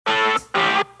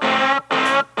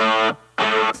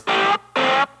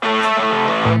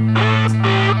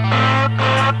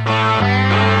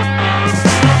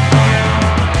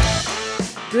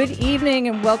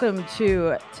and welcome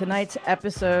to tonight's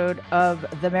episode of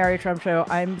The Mary Trump Show.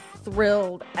 I'm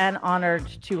thrilled and honored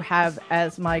to have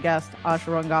as my guest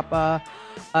Asha Rangappa,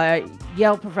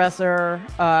 Yale professor,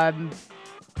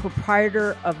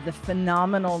 proprietor of the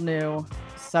phenomenal new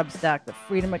Substack, the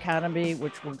Freedom Academy,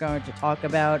 which we're going to talk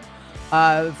about,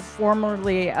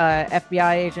 formerly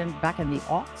FBI agent back in the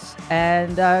aughts,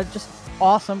 and just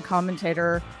awesome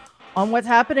commentator on what's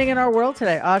happening in our world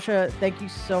today. Asha, thank you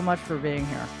so much for being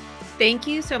here. Thank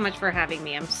you so much for having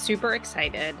me. I'm super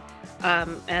excited,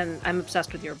 and I'm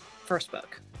obsessed with your first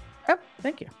book. Oh,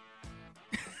 thank you.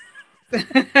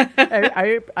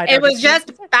 It was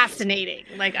just fascinating.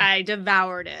 Like, I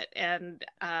devoured it, and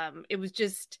it was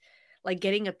just like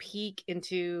getting a peek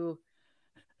into,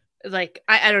 like,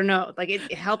 I don't know, like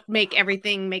it helped make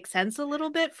everything make sense a little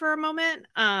bit for a moment.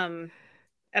 And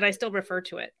I still refer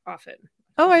to it often.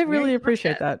 Oh, I really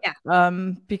appreciate that. Yeah.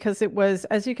 Because it was,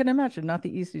 as you can imagine, not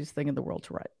the easiest thing in the world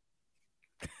to write.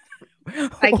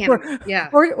 I can't, yeah,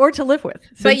 or to live with.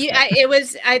 But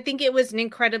I think it was an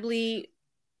incredibly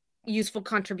useful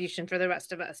contribution for the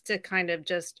rest of us to kind of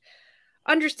just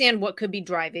understand what could be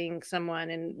driving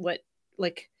someone and what,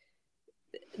 like,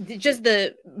 just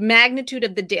the magnitude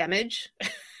of the damage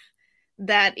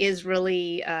that is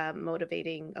really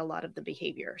motivating a lot of the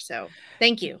behavior. So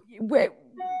thank you.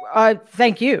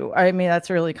 Thank you. I mean, that's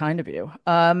really kind of you.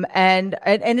 And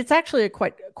it's actually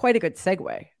quite a good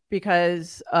segue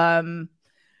because, you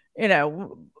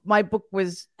know, my book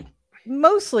was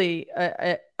mostly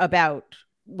about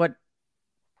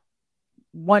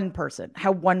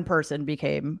how one person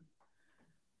became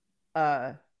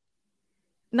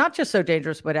not just so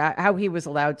dangerous, but how he was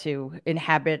allowed to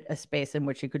inhabit a space in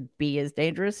which he could be as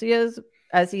dangerous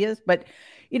as he is. But,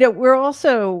 you know, we're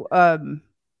also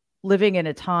living in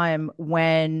a time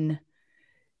when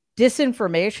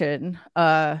disinformation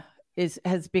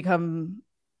has become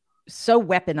so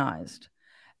weaponized,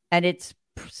 and it's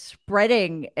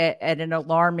spreading at an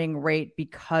alarming rate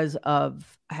because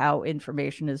of how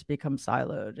information has become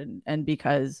siloed and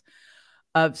because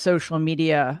of social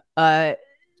media,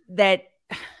 that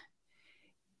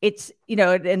it's, you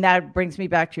know, and that brings me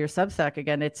back to your Substack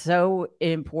again. It's so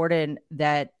important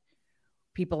that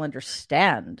people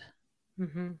understand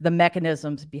the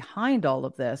mechanisms behind all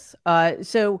of this.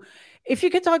 So if you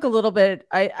could talk a little bit,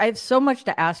 I have so much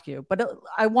to ask you, but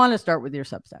I want to start with your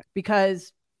Substack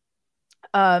because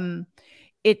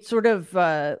it's sort of,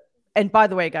 and by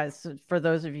the way, guys, for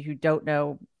those of you who don't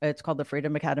know, it's called the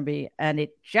Freedom Academy, and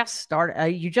it just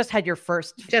started. You just had your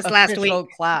first last week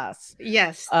class,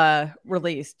 yes,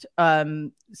 released.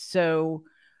 So,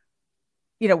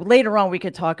 you know, later on we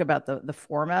could talk about the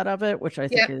format of it, which I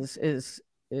think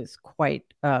is quite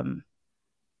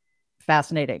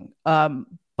fascinating.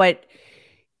 But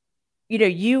you know,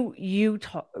 you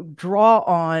draw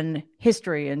on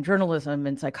history and journalism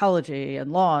and psychology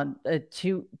and law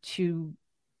to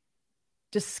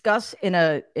discuss in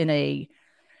an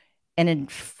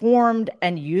informed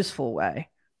and useful way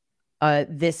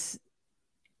this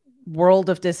world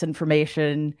of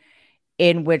disinformation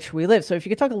in which we live. So if you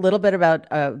could talk a little bit about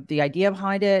the idea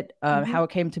behind it, how it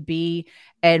came to be,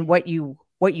 and what you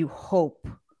hope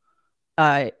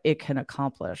it can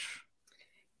accomplish.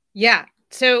 Yeah.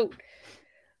 So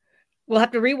we'll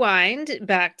have to rewind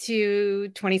back to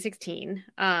 2016.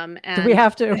 And do we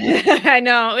have to? I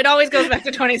know it always goes back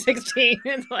to 2016.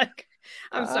 It's like,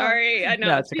 I'm sorry. I know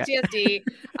no, it's PTSD.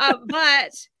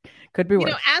 But could be worse.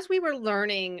 You know, as we were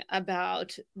learning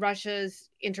about Russia's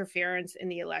interference in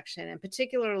the election, and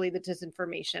particularly the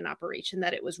disinformation operation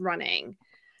that it was running,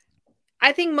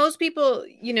 I think most people,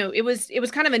 you know, it was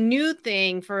kind of a new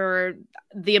thing for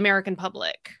the American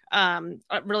public,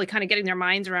 really kind of getting their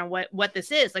minds around what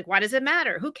this is. Like, why does it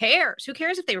matter? Who cares? Who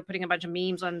cares if they were putting a bunch of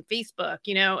memes on Facebook,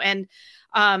 you know? And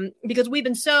because we've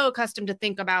been so accustomed to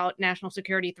think about national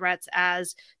security threats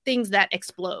as things that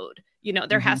explode, you know,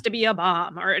 there has to be a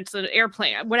bomb or it's an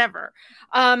airplane, whatever.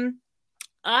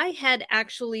 I had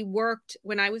actually worked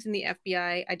when I was in the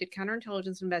FBI. I did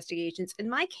counterintelligence investigations, and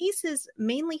my cases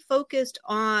mainly focused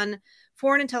on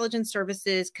foreign intelligence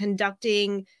services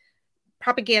conducting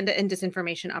propaganda and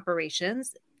disinformation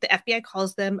operations. The FBI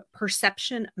calls them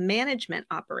perception management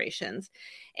operations,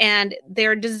 and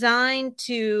they're designed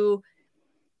to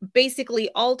basically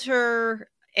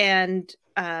alter and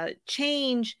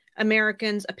change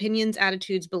Americans' opinions,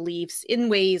 attitudes, beliefs in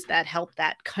ways that help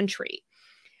that country.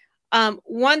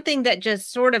 One thing that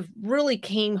just sort of really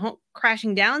came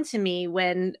crashing down to me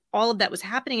when all of that was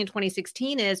happening in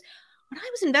 2016 is when I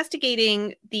was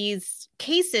investigating these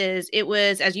cases, it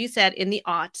was, as you said, in the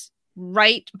aughts,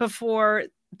 right before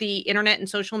the internet and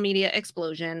social media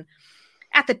explosion.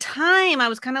 at the time I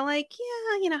was kind of like,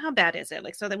 yeah, how bad is it?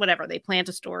 Like, so that whatever, they plant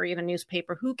a story in a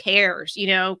newspaper, who cares,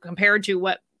 compared to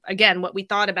what we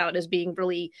thought about as being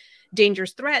really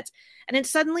dangerous threats. And it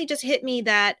suddenly just hit me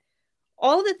that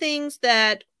all the things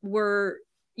that were,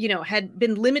 had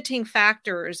been limiting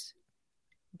factors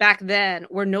back then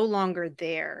were no longer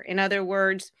there. In other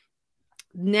words,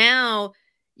 now,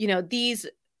 these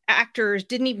actors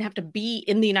didn't even have to be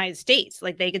in the United States.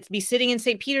 Like, they could be sitting in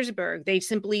St. Petersburg. They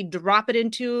simply drop it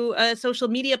into a social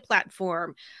media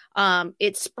platform.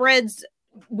 It spreads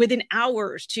within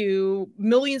hours to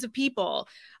millions of people.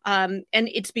 And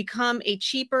it's become a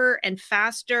cheaper and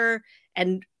faster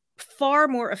and far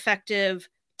more effective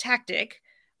tactic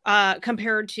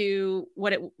compared to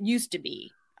what it used to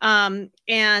be.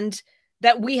 And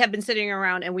that we have been sitting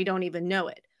around and we don't even know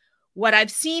it. What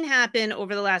I've seen happen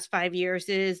over the last 5 years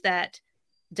is that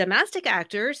domestic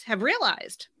actors have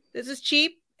realized this is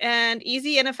cheap and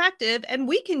easy and effective, and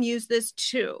we can use this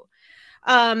too.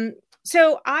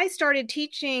 So I started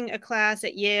teaching a class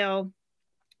at Yale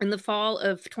in the fall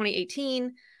of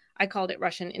 2018. I called it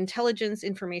Russian Intelligence,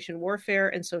 Information Warfare,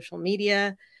 and Social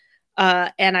Media.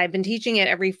 And I've been teaching it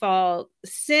every fall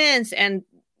since. And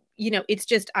it's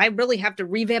just, I really have to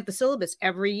revamp the syllabus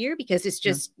every year because it's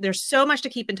just, there's so much to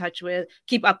keep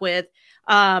up with.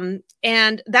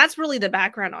 And that's really the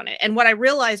background on it. And what I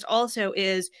realized also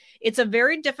is it's a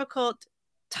very difficult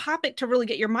topic to really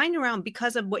get your mind around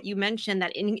because of what you mentioned,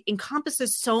 that it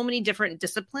encompasses so many different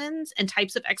disciplines and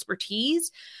types of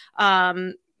expertise.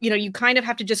 You kind of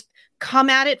have to just come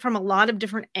at it from a lot of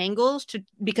different angles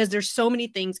because there's so many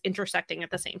things intersecting at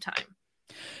the same time.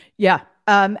 Yeah.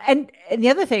 And the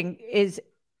other thing is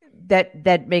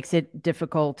that makes it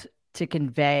difficult to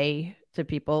convey to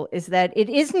people is that it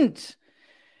isn't,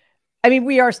 I mean,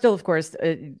 we are still, of course,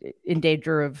 in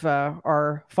danger of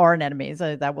our foreign enemies.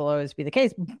 That will always be the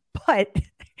case. But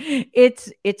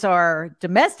it's our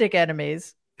domestic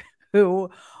enemies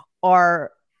who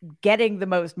are getting the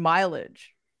most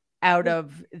mileage out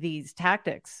of these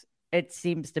tactics, it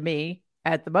seems to me,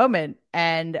 at the moment.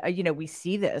 And, we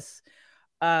see this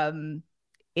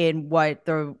in what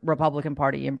the Republican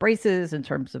Party embraces in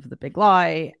terms of the big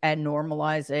lie and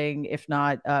normalizing, if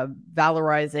not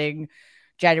valorizing,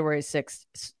 January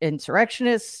 6th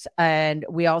insurrectionists. And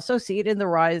we also see it in the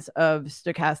rise of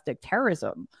stochastic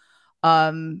terrorism.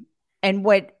 And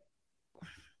one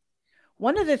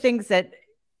of the things that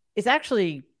is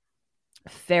actually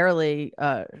fairly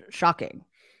shocking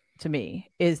to me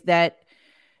is that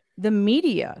the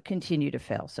media continue to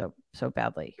fail so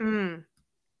badly.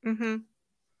 Mm-hmm.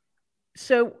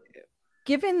 So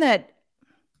given that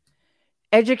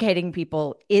educating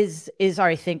people is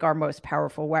I think our most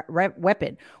powerful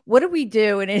weapon, what do we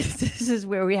do? And this is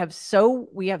where we have so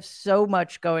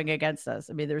much going against us.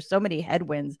 I mean, there's so many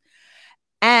headwinds,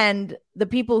 and the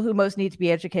people who most need to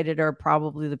be educated are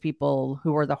probably the people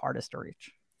who are the hardest to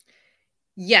reach.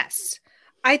 Yes,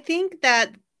 I think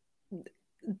that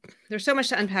there's so much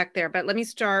to unpack there, but let me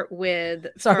start with.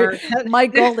 Sorry, my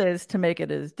goal is to make it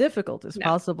as difficult as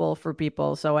possible for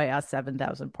people. So I asked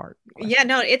 7,000 part questions. Yeah,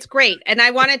 no, it's great. And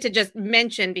I wanted to just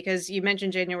mention, because you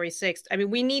mentioned January 6th. I mean,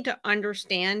 we need to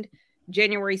understand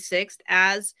January 6th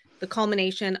as the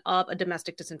culmination of a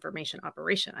domestic disinformation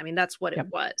operation. I mean, that's what it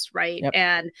was, right? Yep.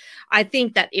 And I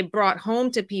think that it brought home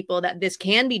to people that this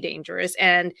can be dangerous.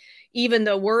 And even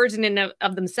though words in and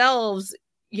of themselves,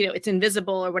 it's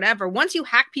invisible or whatever, once you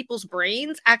hack people's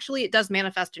brains, actually it does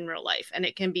manifest in real life, and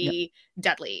it can be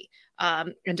deadly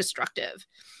and destructive.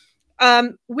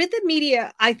 With the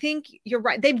media, I think you're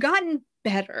right. They've gotten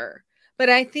better, but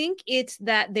I think it's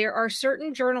that there are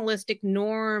certain journalistic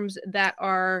norms that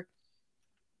are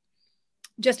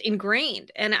just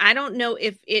ingrained. And I don't know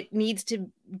if it needs to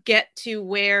get to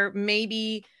where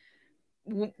maybe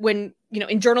when,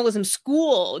 in journalism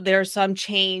school, there's some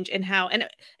change in how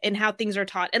things are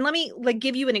taught. And let me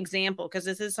give you an example, because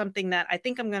this is something that I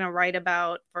think I'm going to write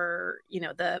about for,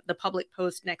 the public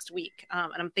post next week.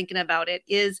 And I'm thinking about it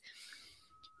is,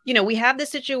 we have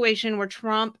this situation where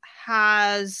Trump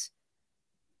has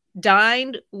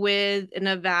dined with an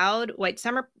avowed white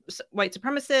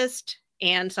supremacist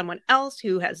and someone else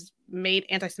who has made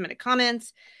anti-Semitic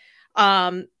comments.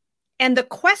 And the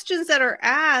questions that are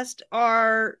asked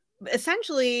are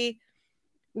essentially,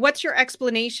 what's your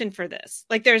explanation for this?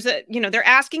 There's they're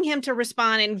asking him to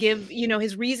respond and give,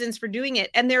 his reasons for doing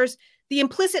it. And there's the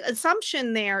implicit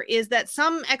assumption there is that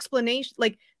some explanation,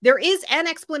 there is an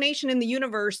explanation in the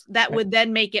universe that would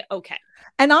then make it okay.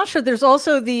 And Asha, there's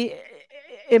also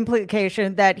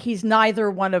implication that he's neither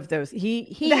one of those. He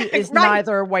is Right,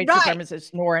 neither a white right.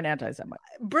 supremacist nor an anti-Semite.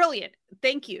 Brilliant.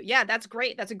 Thank you. Yeah, that's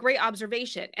great. That's a great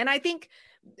observation. And I think,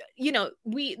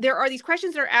 there are these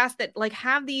questions that are asked that like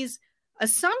have these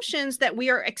assumptions that we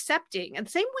are accepting. And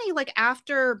the same way, like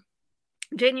after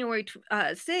January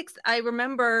 6th, I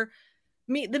remember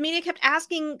the media kept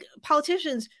asking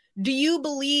politicians, do you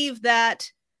believe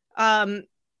that, Biden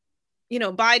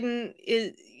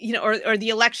is, or the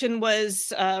election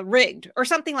was rigged or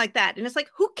something like that? And it's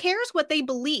like, who cares what they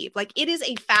believe? Like, it is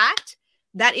a fact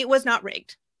that it was not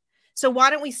rigged. So why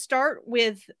don't we start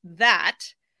with that?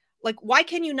 Like, why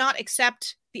can you not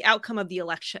accept the outcome of the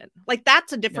election? Like,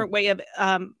 that's a different way of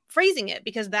phrasing it,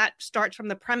 because that starts from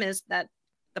the premise that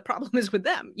the problem is with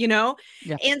them, Yeah.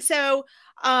 And so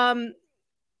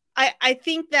I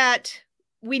think that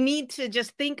we need to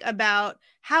just think about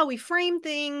how we frame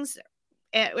things.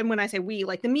 And when I say we,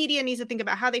 like the media needs to think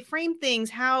about how they frame things.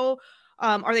 How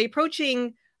are they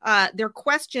approaching their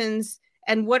questions,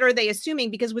 and what are they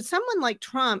assuming? Because with someone like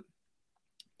Trump,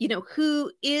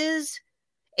 who is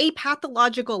a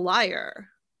pathological liar,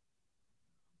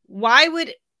 why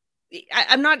would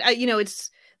I'm not,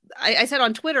 I said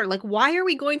on Twitter, like, why are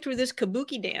we going through this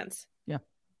kabuki dance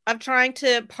of trying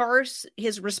to parse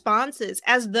his responses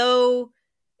as though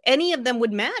any of them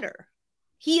would matter?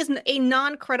 He is a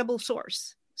non-credible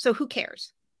source. So who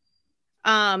cares?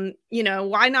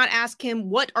 Why not ask him,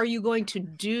 what are you going to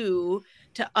do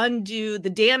to undo the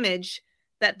damage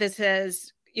that this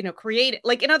has, created?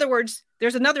 Like, in other words,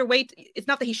 there's another way. It's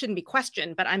not that he shouldn't be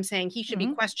questioned, but I'm saying he should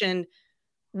be questioned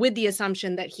with the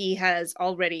assumption that he has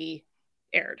already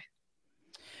aired.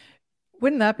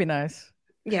 Wouldn't that be nice?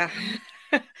 Yeah.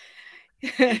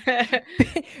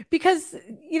 Because,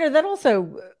 that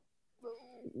also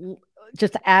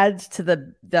just adds to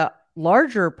the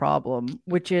larger problem,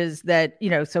 which is that,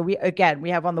 so we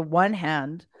have on the one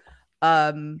hand,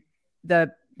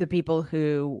 the people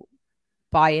who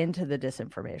buy into the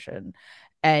disinformation.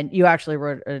 And you actually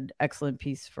wrote an excellent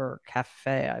piece for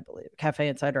Cafe, I believe, Cafe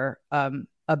Insider,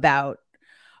 about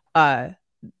the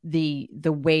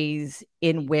ways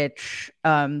in which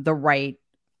the right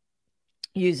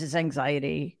uses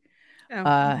anxiety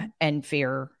and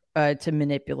fear to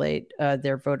manipulate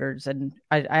their voters. And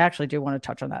I actually do want to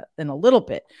touch on that in a little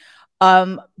bit.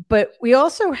 But we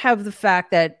also have the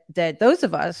fact that those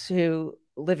of us who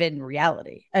live in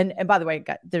reality, and by the way,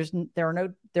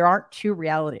 there aren't two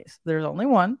realities. There's only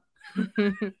one.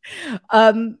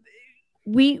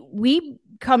 We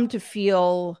come to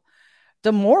feel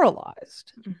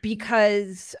demoralized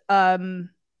because the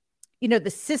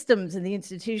systems and the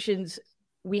institutions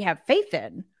we have faith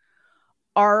in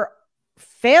are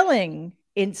failing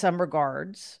in some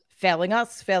regards, failing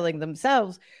us, failing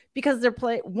themselves, because they're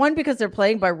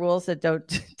playing by rules that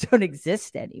don't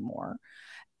exist anymore.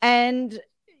 And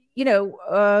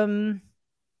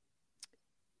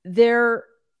they're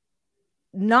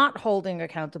not holding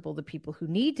accountable the people who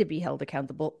need to be held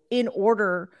accountable in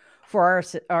order for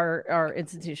our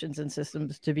institutions and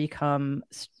systems to become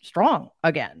strong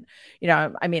again.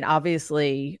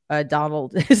 Obviously,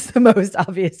 Donald is the most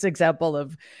obvious example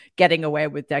of getting away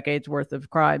with decades worth of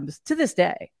crimes to this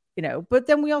day. But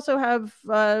then we also have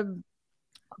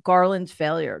Garland's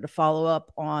failure to follow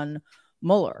up on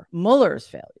Mueller's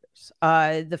failures,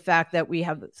 the fact that we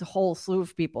have this whole slew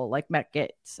of people like Matt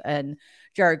Gaetz and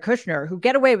Jared Kushner who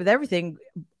get away with everything,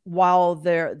 while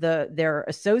their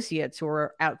associates who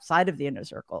are outside of the inner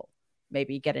circle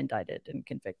maybe get indicted and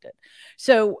convicted.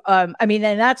 So,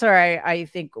 and that's where I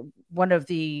think one of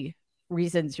the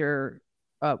reasons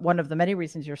one of the many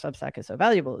reasons your Substack is so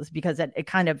valuable is because it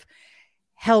kind of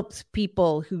helps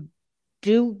people who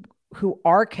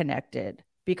are connected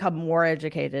become more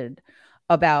educated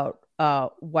about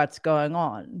what's going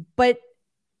on. But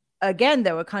again,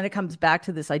 though, it kind of comes back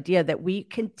to this idea that we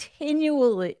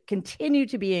continue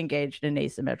to be engaged in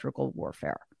asymmetrical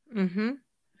warfare. Mm-hmm.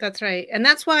 That's right. And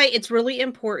that's why it's really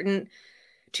important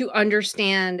to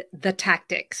understand the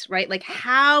tactics, right? Like,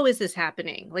 how is this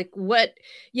happening? Like, what,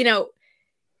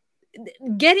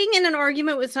 getting in an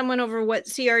argument with someone over what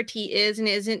CRT is and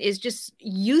isn't is just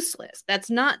useless. That's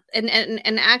not,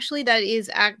 and actually that is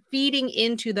feeding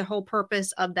into the whole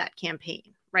purpose of that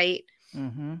campaign, right?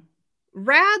 Mm-hmm.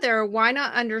 Rather, why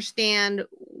not understand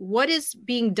what is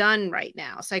being done right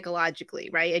now psychologically,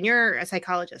 right? And you're a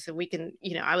psychologist, and we can,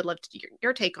 I would love to hear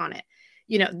your take on it.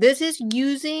 This is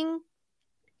using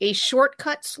a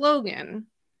shortcut slogan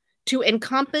to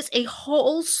encompass a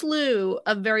whole slew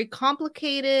of very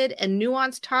complicated and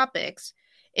nuanced topics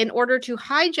in order to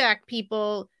hijack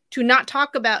people to not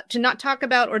talk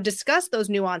about or discuss those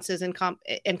nuances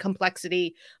and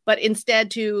complexity, but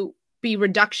instead to be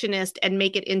reductionist and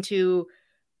make it into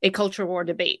a culture war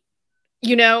debate.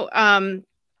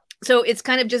 So it's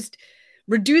kind of just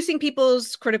reducing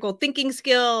people's critical thinking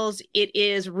skills. It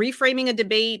is reframing a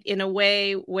debate in a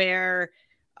way where,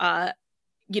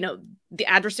 the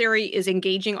adversary is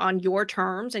engaging on your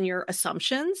terms and your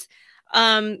assumptions.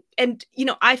 And,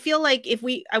 I feel like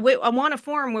I want a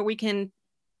forum where we can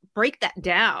break that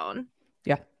down.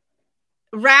 Yeah.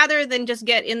 Rather than just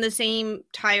get in the same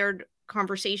tired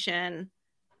conversation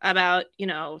about,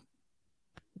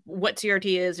 what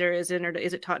CRT is or isn't, or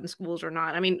is it taught in schools or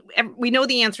not? I mean, we know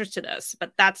the answers to this,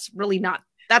 but that's not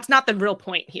the real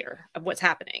point here of what's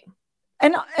happening.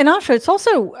 And Asha, it's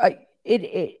also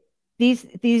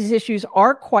these issues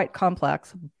are quite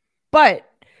complex, but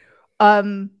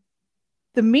the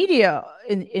media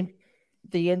in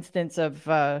the instance of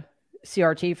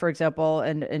CRT, for example,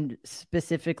 and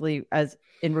specifically as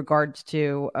in regards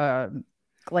to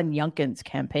Glenn Youngkin's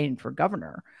campaign for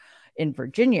governor in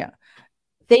Virginia,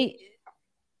 they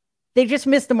just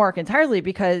missed the mark entirely,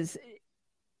 because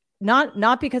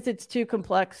not because it's too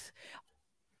complex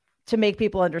to make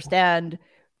people understand,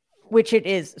 which it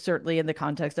is certainly in the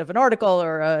context of an article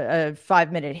or a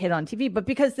 5-minute hit on TV, but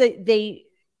because they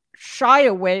shy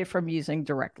away from using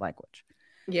direct language.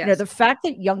 Yes. The fact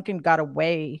that Youngkin got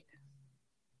away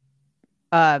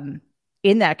in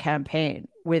that campaign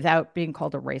without being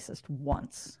called a racist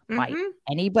once by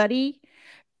anybody,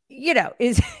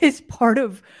 is part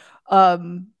of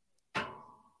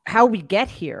how we get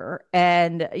here.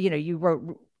 And, you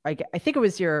wrote, I think it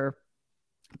was your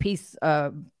piece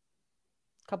a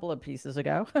couple of pieces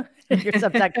ago in your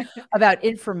Substack about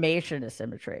information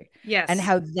asymmetry. Yes. And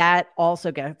how that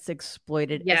also gets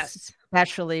exploited, yes,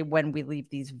 especially when we leave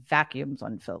these vacuums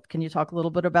unfilled. Can you talk a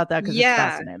little bit about that? Because it's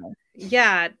fascinating.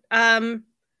 Yeah.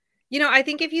 I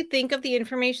think if you think of the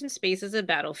information space as a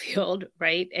battlefield,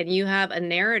 right, and you have a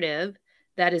narrative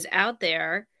that is out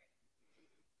there,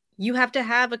 you have to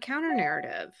have a counter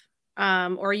narrative,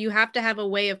 or you have to have a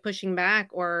way of pushing back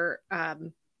or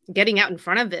getting out in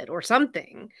front of it or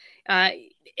something. And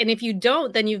if you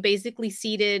don't, then you've basically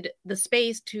ceded the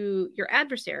space to your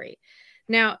adversary.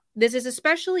 Now, this is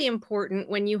especially important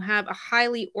when you have a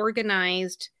highly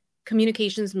organized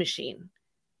communications machine,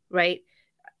 right?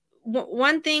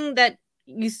 One thing that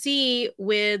you see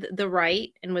with the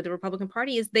right and with the Republican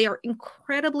Party is they are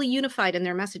incredibly unified in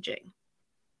their messaging.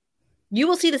 You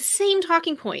will see the same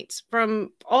talking points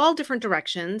from all different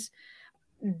directions,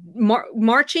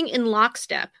 marching in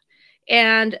lockstep.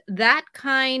 And that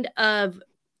kind of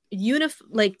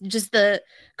just the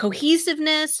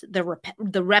cohesiveness,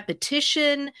 the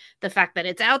repetition, the fact that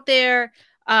it's out there,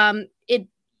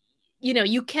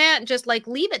 you can't just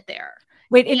leave it there.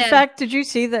 Wait, in fact, did you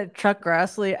see that Chuck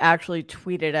Grassley actually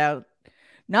tweeted out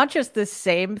not just the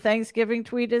same Thanksgiving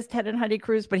tweet as Ted and Heidi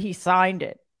Cruz, but he signed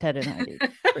it, Ted and Heidi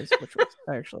Cruz, which was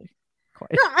actually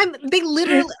quite. No, they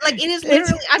literally, it is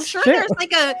literally, I'm sure there's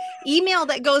a email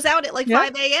that goes out at 5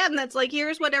 a.m. that's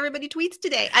here's what everybody tweets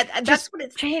today. That's what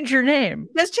it's. Change your name.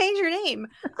 Just change your name.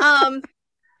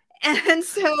 And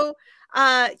so,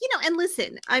 and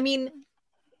listen, I mean,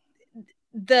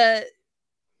 the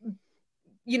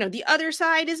other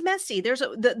side is messy.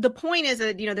 The point is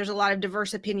that, there's a lot of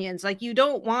diverse opinions. You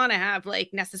don't want to have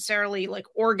necessarily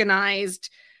organized,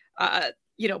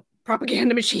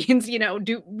 propaganda machines,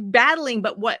 do battling.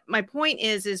 But what my point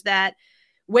is that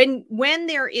when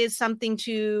there is something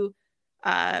to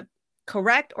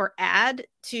correct or add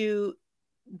to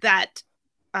that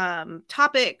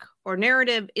topic or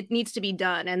narrative, it needs to be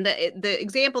done. And the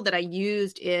example that I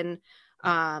used in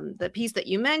the piece that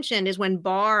you mentioned is when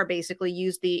Barr basically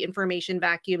used the information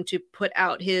vacuum to put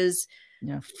out his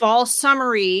false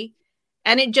summary,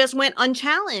 and it just went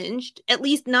unchallenged, at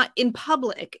least not in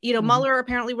public. Mueller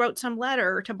apparently wrote some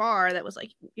letter to Barr that was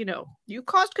you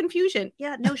caused confusion.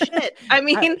 Yeah, no shit. I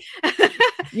mean,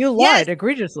 you lied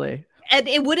egregiously. And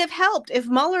it would have helped if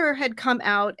Mueller had come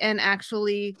out and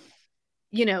actually,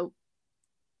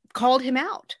 called him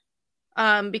out.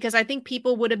 Because I think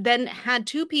people would have then had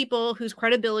two people whose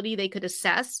credibility they could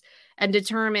assess and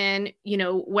determine,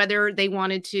 whether they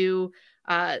wanted to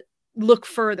look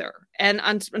further. And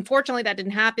unfortunately, that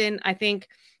didn't happen. I think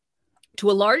to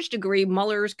a large degree,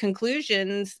 Mueller's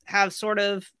conclusions have sort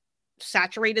of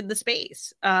saturated the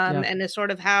space, and is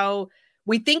sort of how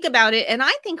we think about it. And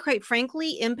I think, quite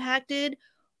frankly, impacted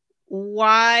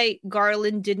why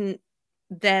Garland didn't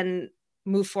then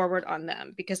move forward on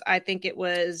them, because I think it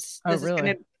was I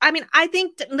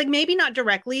think maybe not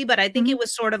directly, but I think it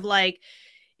was sort of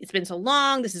it's been so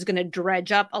long, this is going to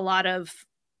dredge up a lot of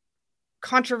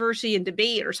controversy and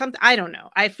debate or something. I don't know.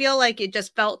 I feel like it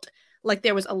just felt like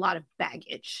there was a lot of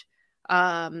baggage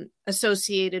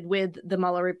associated with the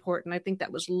Mueller report. And I think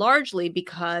that was largely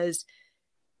because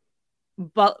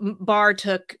Barr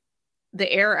took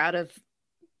the air out of,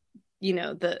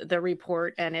 the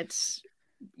report, and it's,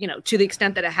 to the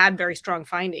extent that it had very strong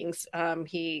findings,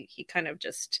 he kind of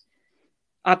just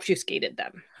obfuscated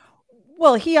them.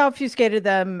 Well, he obfuscated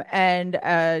them, and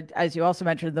as you also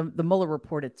mentioned, the Mueller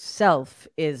report itself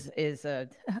is a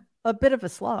bit of a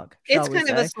slog. It's kind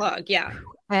of a slog, yeah.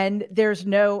 And there's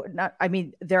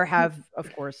there have,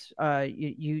 of course,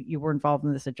 you were involved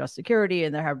in this at Just Security,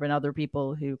 and there have been other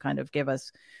people who kind of give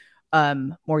us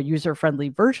more user-friendly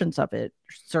versions of it,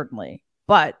 certainly.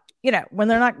 But, when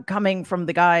they're not coming from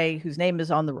the guy whose name is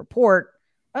on the report,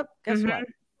 guess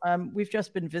what? We've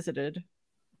just been visited.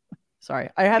 Sorry,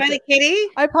 Kitty.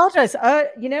 I apologize.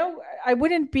 I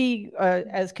wouldn't be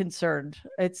as concerned.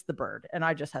 It's the bird, and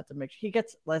I just had to make sure he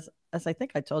gets less. As I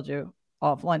think I told you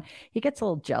offline, he gets a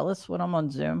little jealous when I'm on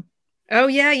Zoom. Oh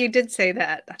yeah, you did say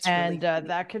that. That's and really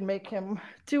that can make him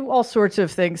do all sorts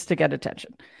of things to get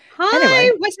attention. Hi,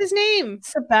 anyway, what's his name?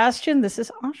 Sebastian. This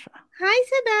is Asha. Hi,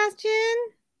 Sebastian.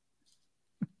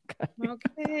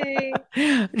 Okay.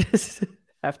 Just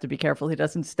have to be careful he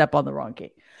doesn't step on the wrong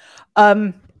key.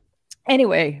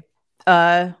 Anyway,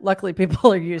 luckily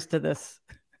people are used to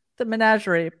the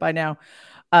menagerie by now.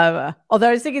 Although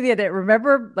I was thinking the other day,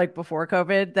 remember like before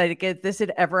COVID, that if this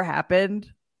had ever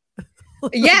happened,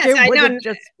 yes, it would have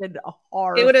just been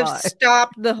horrifying. It would have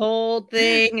stopped the whole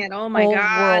thing, and oh my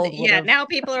God. Yeah, now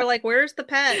people are like, where's the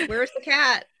pet? Where's the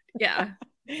cat? Yeah.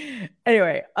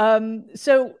 Anyway,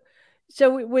 so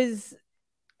it was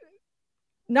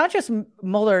not just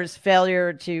Mueller's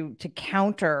failure to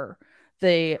counter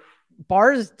the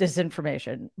Barr's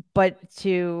disinformation, but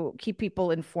to keep people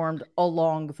informed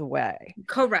along the way.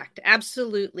 Correct.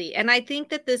 Absolutely. And I think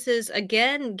that this is,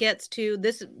 again, gets to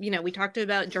this, we talked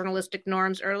about journalistic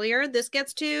norms earlier. This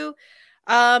gets to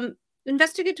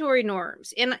investigatory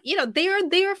norms. And, they are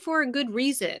there for a good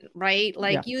reason, right?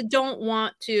 Like you don't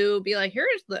want to be like,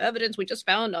 here's the evidence we just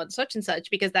found on such and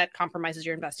such, because that compromises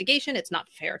your investigation. It's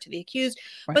not fair to the accused.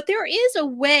 Right. But there is a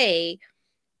way,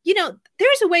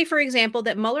 there's a way, for example,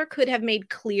 that Mueller could have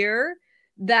made clear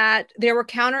that there were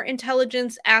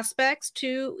counterintelligence aspects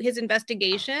to his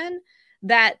investigation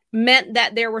that meant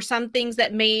that there were some things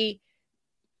that may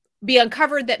be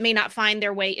uncovered that may not find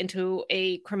their way into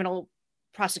a criminal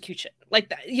prosecution, like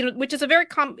that, which is a very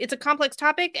it's a complex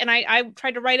topic. And I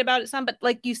tried to write about it some, but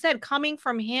like you said, coming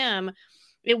from him,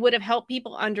 it would have helped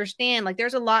people understand, like,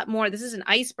 there's a lot more. This is an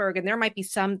iceberg, and there might be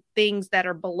some things that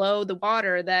are below the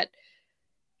water that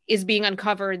is being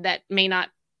uncovered that may not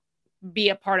be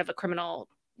a part of a criminal,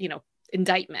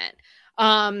 indictment.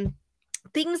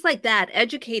 Things like that,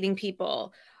 educating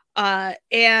people.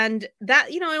 And that,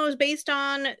 it was based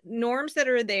on norms that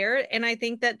are there. And I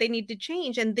think that they need to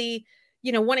change. And the,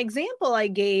 one example I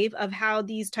gave of how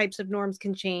these types of norms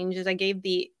can change is I gave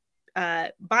the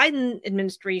Biden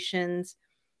administration's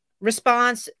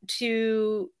response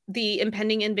to the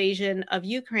impending invasion of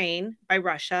Ukraine by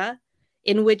Russia,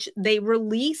 in which they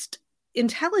released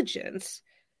intelligence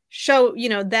show,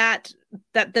 that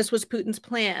this was Putin's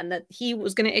plan, that he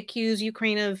was going to accuse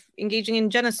Ukraine of engaging in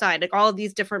genocide, like all of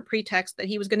these different pretexts that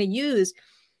he was going to use.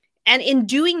 And in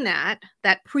doing that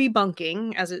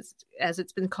pre-bunking, as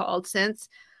it's been called since,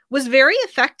 was very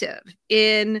effective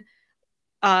in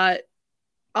not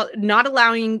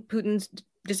allowing Putin's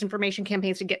disinformation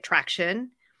campaigns to get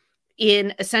traction,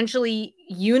 in essentially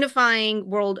unifying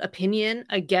world opinion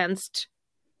against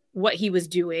what he was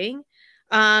doing,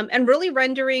 and really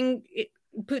rendering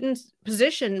Putin's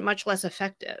position much less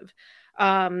effective.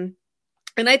 And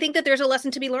I think that there's a lesson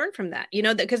to be learned from that,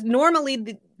 because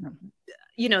normally,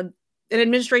 an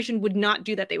administration would not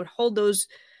do that. They would hold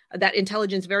that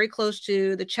intelligence very close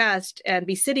to the chest and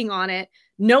be sitting on it,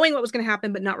 knowing what was going to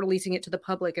happen, but not releasing it to the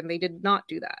public. And they did not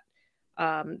do that.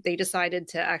 They decided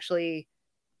to actually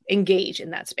engage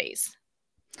in that space.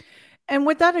 And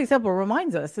what that example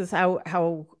reminds us is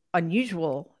how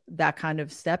unusual that kind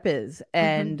of step is,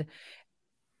 and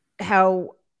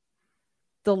how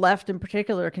the left in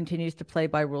particular continues to play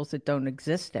by rules that don't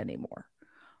exist anymore,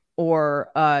 or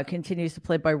continues to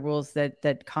play by rules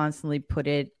that constantly put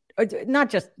it, not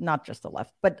just the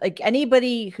left, but like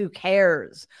anybody who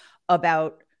cares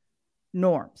about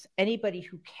norms, anybody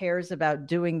who cares about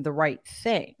doing the right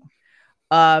thing,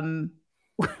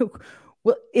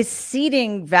 is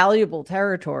ceding valuable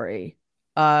territory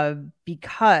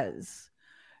because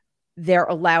they're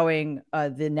allowing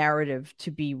the narrative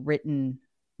to be written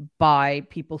by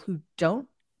people who don't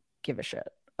give a shit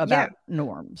about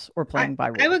norms or playing by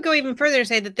rules. I would go even further and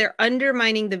say that they're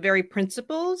undermining the very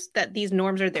principles that these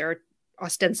norms are there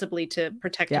ostensibly to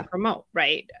protect and promote,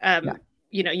 right?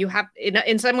 You have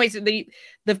in some ways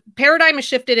the paradigm has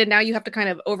shifted, and now you have to kind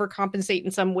of overcompensate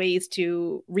in some ways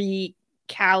to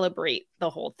recalibrate the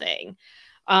whole thing,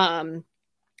 and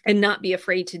not be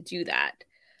afraid to do that.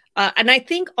 And I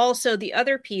think also the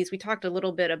other piece, we talked a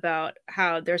little bit about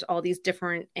how there's all these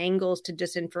different angles to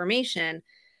disinformation.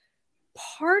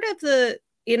 Part of the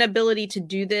inability to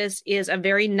do this is a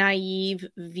very naive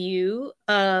view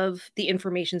of the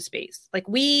information space. Like,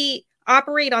 we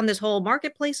operate on this whole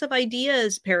marketplace of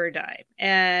ideas paradigm,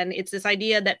 and it's this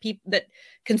idea that that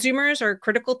consumers are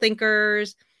critical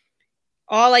thinkers.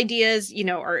 All ideas,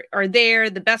 are there.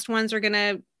 The best ones are going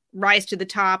to rise to the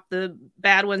top. The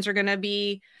bad ones are going to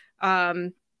be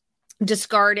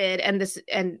discarded. And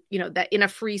that in a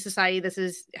free society, this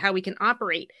is how we can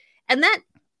operate. And that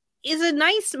is a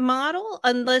nice model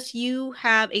unless you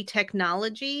have a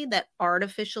technology that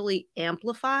artificially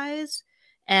amplifies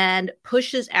and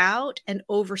pushes out and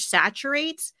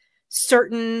oversaturates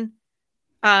certain,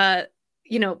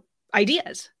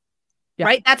 ideas. Yeah.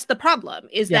 Right. That's the problem,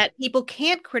 is that people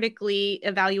can't critically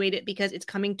evaluate it because it's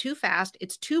coming too fast.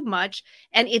 It's too much.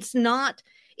 And it's like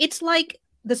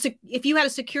if you had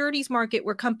a securities market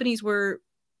where companies where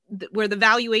the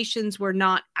valuations were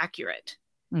not accurate,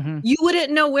 you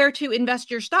wouldn't know where to invest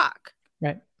your stock.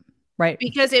 Right.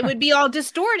 Because it would be all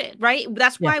distorted. Right.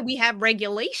 That's why we have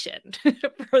regulation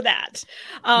for that.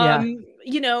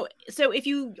 So if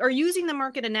you are using the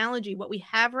market analogy, what we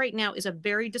have right now is a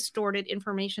very distorted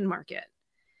information market.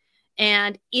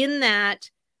 And in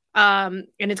that, and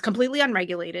it's completely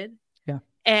unregulated. Yeah.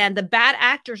 And the bad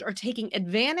actors are taking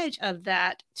advantage of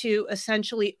that to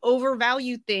essentially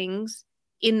overvalue things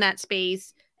in that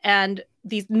space. And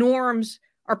these norms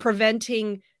are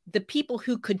preventing the people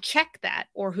who could check that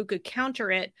or who could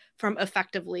counter it from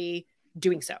effectively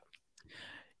doing so.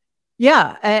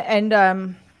 Yeah. And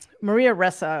Maria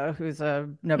Ressa, who's a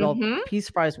Nobel Peace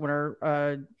Prize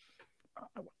winner,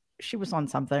 she was on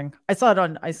something. I saw it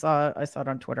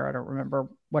on Twitter. I don't remember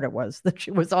what it was that she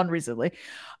was on recently.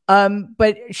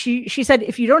 But she said,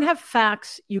 if you don't have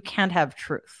facts, you can't have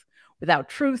truth. Without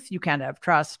truth, you can't have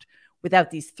trust.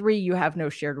 Without these three, you have no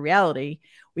shared reality.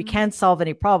 We can't solve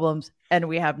any problems, and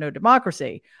we have no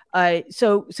democracy.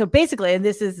 So basically, and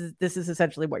this is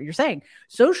essentially what you're saying.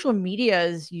 Social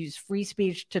medias use free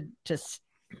speech to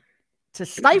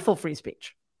stifle free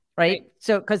speech, right?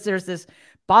 So because there's this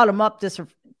bottom up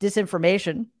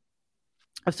disinformation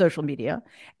of social media,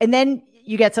 and then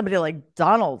you get somebody like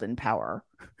Donald in power.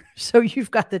 So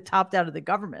you've got the top down of the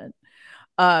government.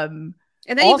 And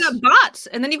then you've got bots,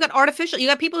 and then you've got artificial. You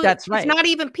got people. That's right. It's not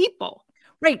even people.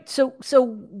 Right. So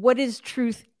what is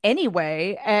truth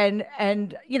anyway? And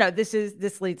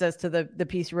this leads us to the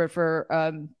piece you wrote for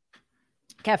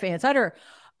Cafe Insider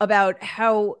about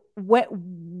how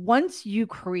once you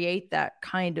create that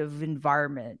kind of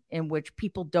environment in which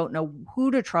people don't know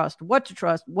who to trust, what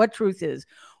truth is,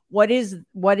 what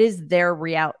is their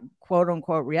quote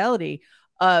unquote reality.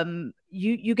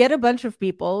 You get a bunch of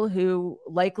people who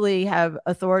likely have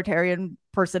authoritarian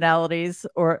personalities,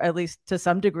 or at least to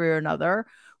some degree or another,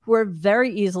 who are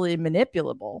very easily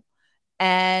manipulable.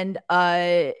 And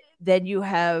then you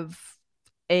have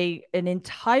an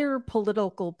entire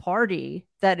political party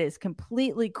that is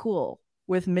completely cool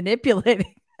with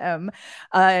manipulating them,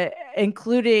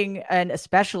 including and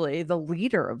especially the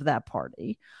leader of that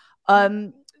party.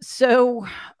 So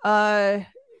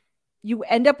you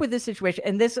end up with this situation,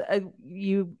 and this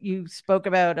you spoke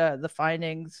about the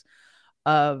findings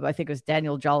of, I think it was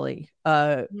Daniel Jolly,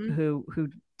 who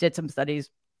did some studies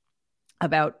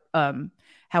about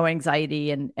how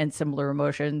anxiety and similar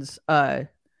emotions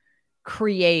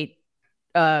create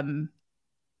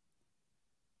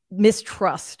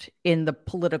mistrust in the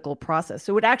political process.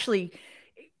 So it actually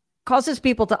causes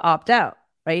people to opt out.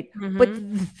 Right. But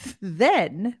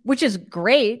then, which is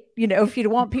great, if you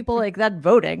want people like that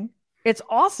voting, it's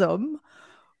awesome.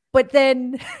 But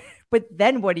then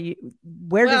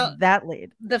where does that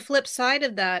lead? The flip side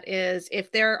of that is,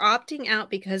 if they're opting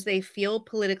out because they feel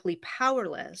politically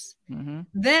powerless,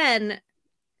 then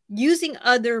using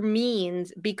other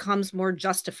means becomes more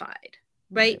justified,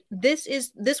 right? This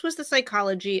was the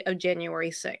psychology of January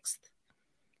 6th.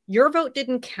 Your vote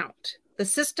didn't count. The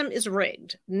system is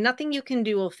rigged. Nothing you can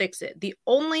do will fix it. The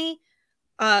only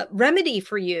remedy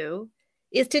for you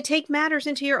is to take matters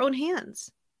into your own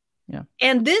hands. Yeah.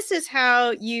 And this is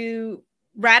how you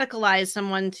radicalize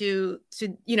someone to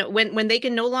when they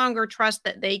can no longer trust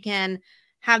that they can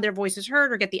have their voices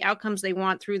heard or get the outcomes they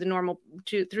want through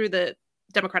the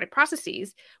democratic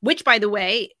processes, which, by the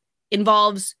way,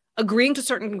 involves agreeing to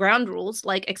certain ground rules,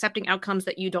 like accepting outcomes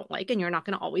that you don't like, and you're not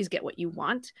going to always get what you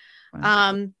want.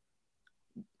 Right.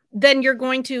 Then you're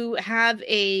going to have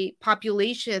a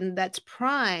population that's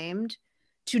primed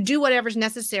to do whatever's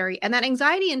necessary. And that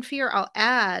anxiety and fear, I'll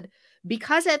add,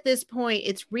 because at this point,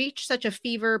 it's reached such a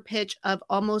fever pitch of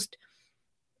almost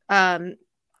a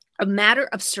matter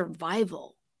of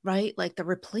survival, right? Like the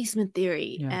replacement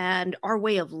theory and our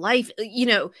way of life,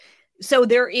 so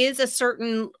there is a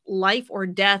certain life or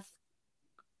death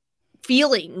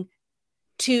feeling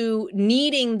to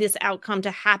needing this outcome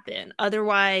to happen.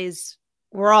 Otherwise,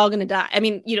 we're all going to die. I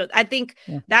mean, I think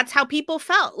that's how people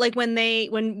felt like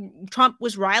when Trump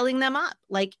was riling them up.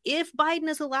 Like, if Biden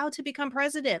is allowed to become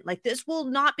president, like, this will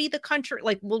not be the country,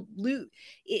 like, we'll lose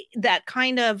that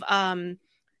kind of,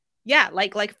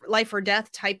 like life or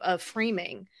death type of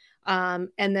framing. And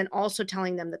then also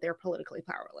telling them that they're politically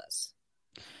powerless.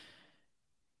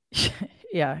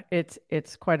 Yeah,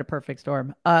 it's quite a perfect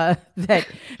storm. Sorry,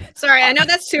 I know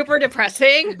that's super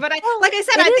depressing, but like I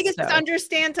said, I think it's to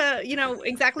understand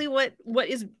exactly what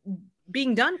is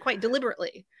being done quite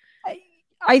deliberately.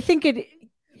 I think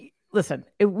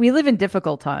we live in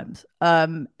difficult times.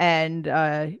 I'm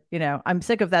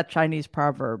sick of that Chinese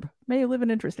proverb. May you live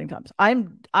in interesting times.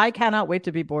 I cannot wait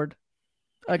to be bored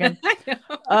again.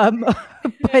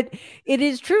 But it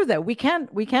is true that we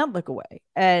can't look away,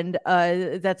 and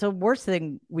that's a worse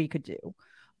thing we could do.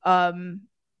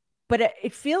 But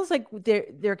it feels like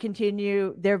there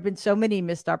have been so many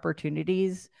missed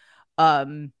opportunities.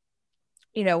 When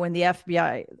the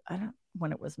FBI,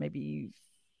 when it was maybe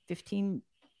 15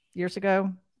 years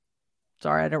ago.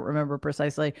 Sorry, I don't remember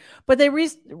precisely, but they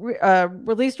released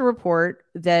a report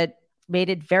that made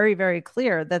it very, very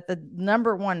clear that the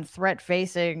number one threat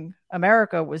facing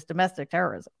America was domestic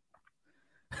terrorism.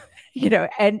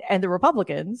 And the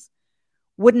Republicans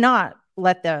would not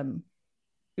let them,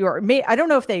 I don't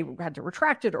know if they had to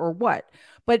retract it or what,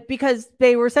 but because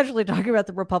they were essentially talking about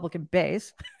the Republican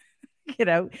base,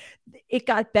 it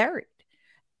got buried.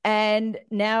 And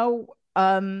now,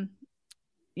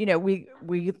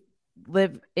 we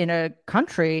live in a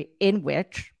country in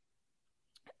which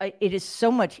it is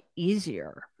so much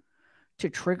easier to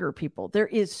trigger people. There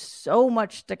is so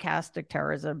much stochastic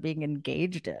terrorism being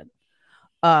engaged in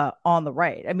on the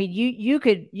right. I mean, you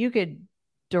could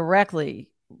directly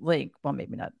link, well,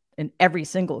 maybe not in every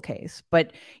single case,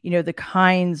 but the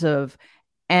kinds of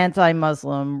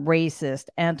anti-Muslim, racist,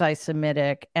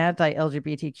 anti-Semitic,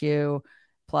 anti-LGBTQ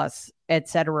plus,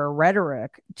 etc.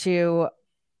 rhetoric to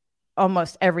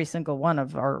almost every single one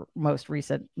of our most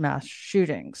recent mass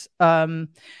shootings.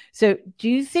 So do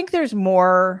you think there's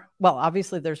more? Well,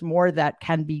 obviously there's more that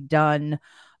can be done.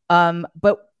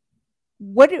 But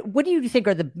what do you think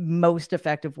are the most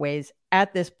effective ways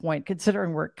at this point,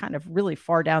 considering we're kind of really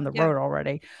far down the road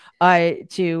already,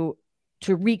 to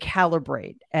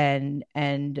recalibrate and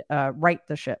right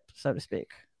the ship, so to speak?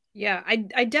 Yeah,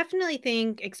 I definitely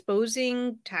think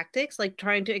exposing tactics, like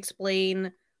trying to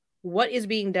explain what is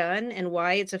being done and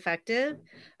why it's effective.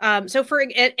 So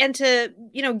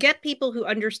to get people who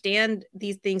understand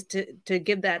these things to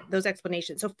give those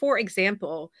explanations. So, for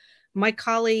example, my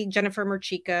colleague Jennifer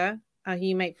Merchika, who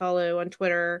you might follow on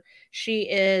Twitter, she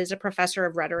is a professor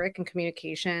of rhetoric and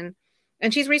communication,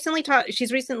 and she's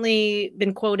recently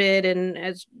been quoted and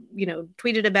has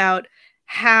tweeted about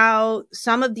how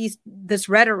some of this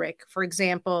rhetoric, for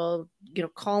example,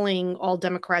 calling all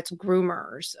Democrats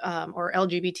groomers or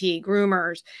LGBT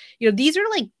groomers, these are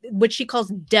like what she calls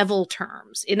devil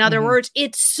terms. In other words,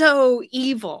 it's so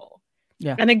evil.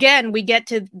 Yeah. And again, we get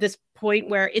to this point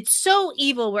where it's so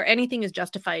evil where anything is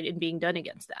justified in being done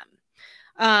against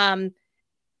them.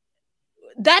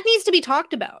 That needs to be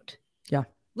talked about. Yeah.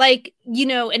 Like,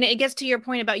 and it gets to your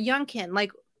point about Youngkin,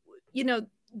 like,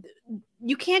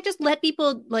 you can't just let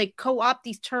people like co-opt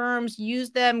these terms,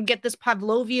 use them, get this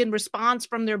Pavlovian response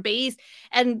from their base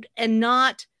and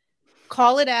not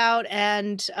call it out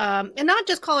and not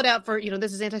just call it out for,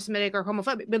 this is anti-Semitic or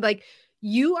homophobic, but like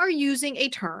you are using a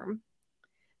term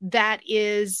that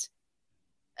is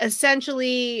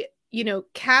essentially,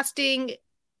 casting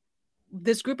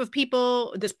this group of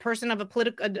people, this person of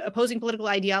opposing political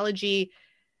ideology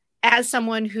as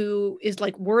someone who is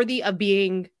like worthy of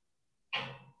being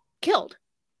killed.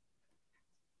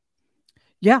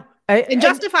 Yeah. And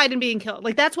justified in being killed.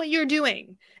 Like, that's what you're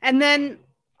doing. And then,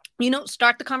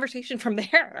 start the conversation from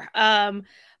there.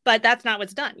 But that's not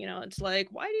what's done. It's like,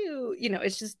 why do you,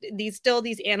 it's just these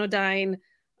anodyne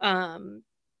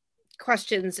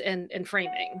questions and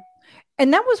framing.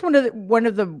 And that was one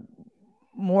of the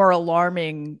more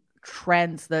alarming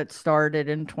trends that started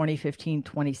in 2015,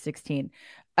 2016.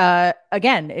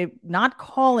 Again, not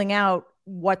calling out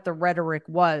what the rhetoric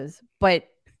was, but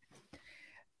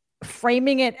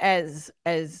framing it as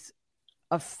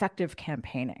effective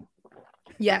campaigning.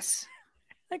 Yes.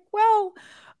 Like, well,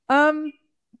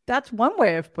 that's one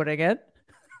way of putting it.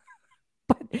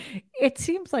 But it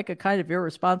seems like a kind of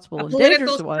irresponsible and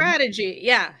dangerous strategy. one.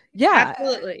 Yeah. Yeah.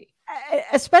 Absolutely.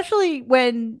 Especially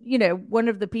when, one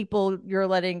of the people you're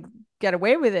letting get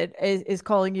away with it is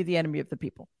calling you the enemy of the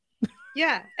people.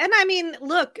 Yeah. And I mean,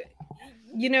 look,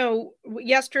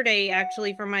 yesterday,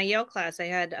 actually, for my Yale class, I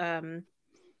had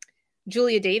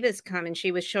Julia Davis come, and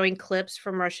she was showing clips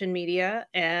from Russian media.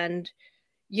 And,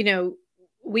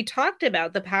 we talked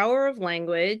about the power of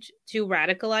language to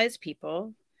radicalize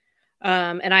people.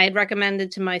 And I had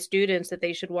recommended to my students that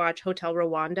they should watch Hotel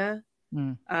Rwanda.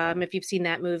 If you've seen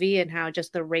that movie, and how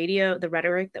just the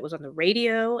rhetoric that was on the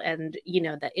radio, and,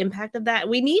 the impact of that.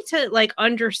 We need to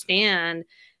understand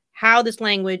how this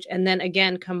language, and then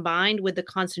again, combined with the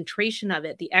concentration of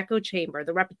it, the echo chamber,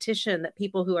 the repetition that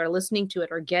people who are listening to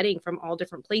it are getting from all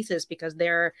different places because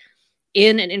they're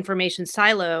in an information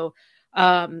silo,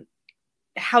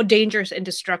 how dangerous and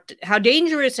destructive, how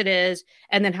dangerous it is,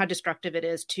 and then how destructive it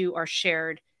is to our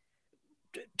shared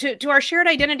to our shared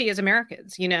identity as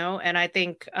Americans, and I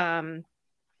think, I'm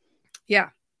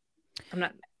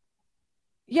not.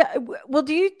 Yeah. Well,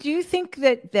 do you think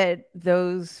that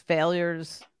those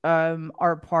failures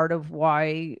are part of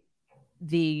why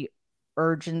the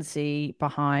urgency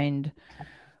behind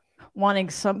wanting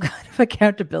some kind of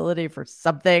accountability for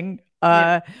something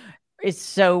is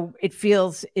so it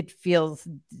feels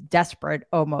desperate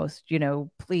almost,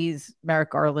 please,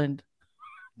 Merrick Garland,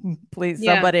 please,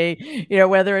 somebody,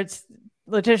 whether it's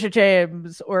Letitia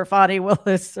James or Fonnie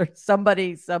Willis or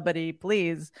somebody,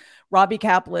 please, Robbie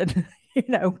Kaplan,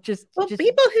 just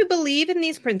people who believe in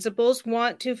these principles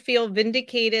want to feel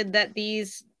vindicated that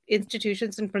these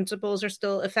institutions and principles are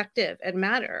still effective and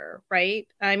matter, right?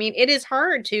 I mean, it is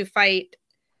hard to fight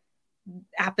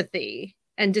apathy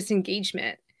and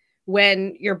disengagement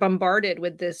when you're bombarded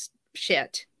with this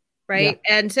shit, right?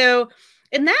 Yeah. And so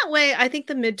in that way, I think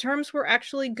the midterms were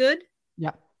actually good.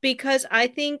 Yeah. Because I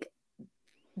think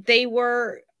they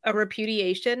were a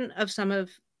repudiation of some of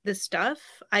this stuff.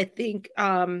 I think,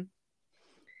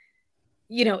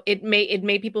 it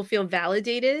made people feel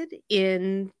validated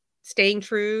in staying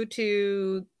true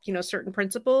to, certain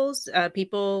principles.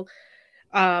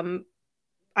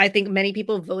 I think many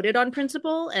people voted on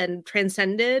principle and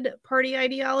transcended party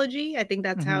ideology. I think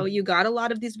that's how you got a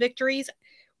lot of these victories.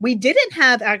 We didn't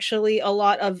have actually a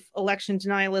lot of election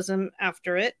denialism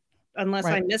after it, unless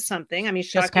I missed something. I mean,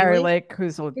 just Carrie Lake,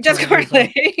 who's just Carrie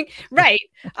Lake, right?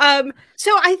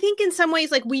 So I think in some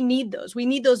ways, we need those. We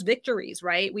need those victories,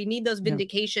 right? We need those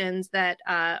vindications that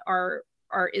our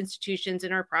institutions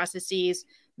and our processes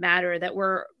matter. That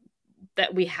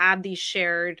we have these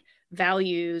shared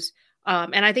values.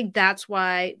 And I think that's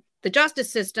why the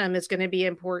justice system is going to be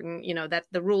important, that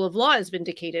the rule of law is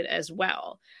vindicated as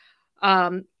well.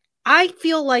 I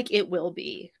feel like it will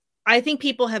be. I think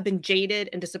people have been jaded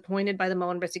and disappointed by the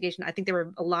Mueller investigation. I think there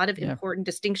were a lot of important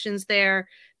distinctions there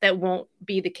that won't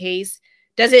be the case.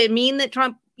 Does it mean that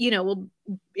Trump,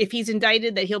 if he's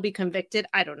indicted, that he'll be convicted?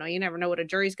 I don't know. You never know what a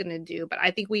jury's going to do. But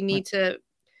I think we need to,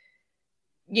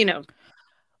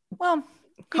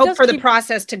 hope for the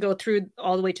process to go through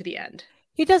all the way to the end.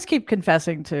 He does keep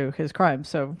confessing to his crimes,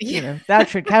 so that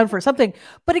should count for something.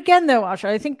 But again, though, Asha,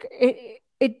 I think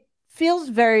it feels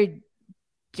very,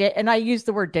 and I use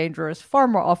the word dangerous far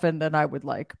more often than I would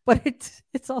like, but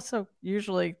it's also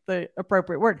usually the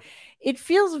appropriate word. It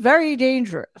feels very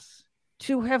dangerous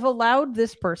to have allowed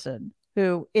this person,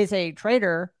 who is a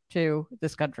traitor to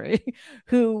this country,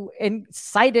 who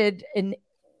incited an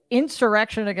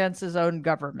insurrection against his own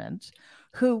government,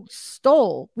 who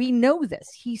stole, we know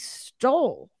this, he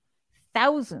stole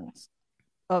thousands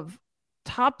of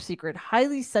top secret,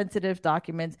 highly sensitive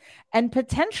documents and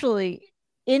potentially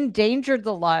endangered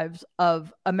the lives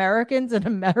of Americans and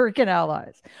American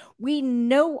allies. We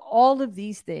know all of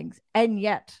these things, and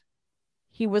yet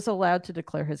he was allowed to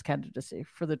declare his candidacy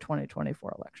for the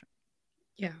 2024 election.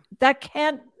 Yeah. That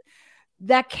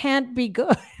can't be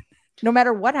good, no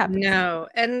matter what happens. No.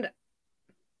 And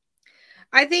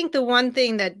I think the one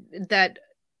thing that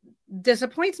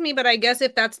disappoints me, but I guess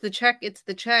if that's the check, it's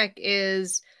the check,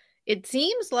 is it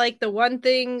seems like the one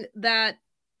thing that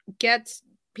gets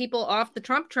people off the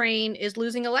Trump train is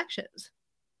losing elections.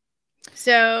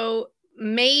 So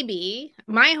maybe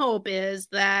my hope is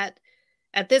that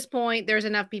at this point, there's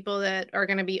enough people that are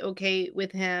going to be okay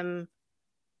with him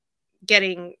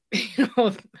getting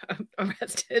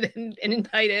arrested and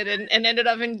indicted and ended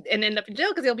up in jail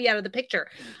because he'll be out of the picture.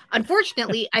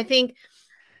 Unfortunately, I think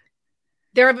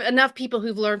there are enough people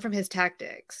who've learned from his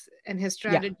tactics and his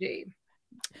strategy.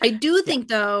 I do think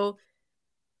though,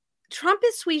 Trump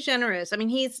is sui generis. I mean,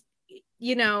 he's,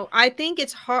 I think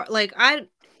it's hard. Like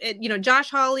Josh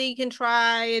Hawley can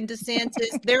try, and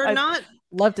DeSantis, they're not.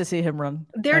 Love to see him run.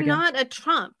 They're not a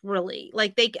Trump, really.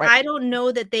 Like I don't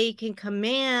know that they can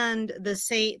command the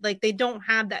same. Like they don't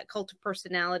have that cult of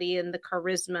personality and the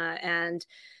charisma, and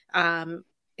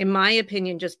in my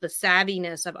opinion, just the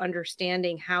savviness of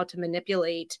understanding how to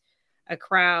manipulate a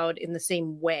crowd in the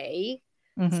same way.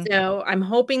 Mm-hmm. So I'm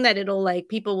hoping that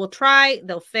people will try,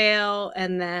 they'll fail,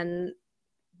 and then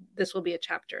this will be a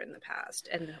chapter in the past,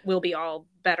 and we'll be all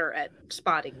better at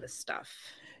spotting this stuff.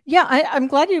 Yeah, I'm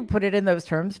glad you put it in those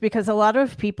terms, because a lot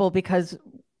of people, because,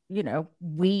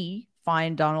 we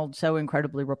find Donald so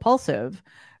incredibly repulsive,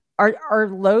 are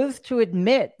loath to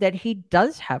admit that he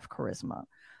does have charisma,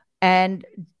 and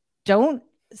don't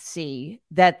see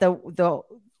that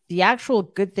the actual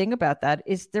good thing about that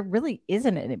is there really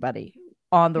isn't anybody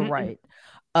on the right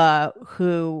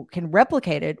who can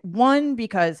replicate it. One,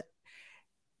 because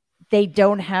they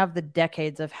don't have the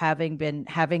decades of having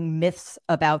myths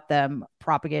about them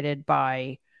propagated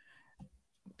by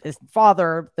his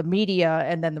father, the media,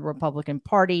 and then the Republican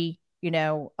Party.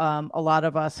 A lot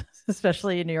of us,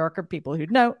 especially in New York, are people who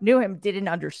knew him, didn't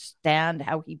understand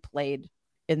how he played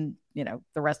in the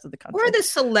rest of the country, or the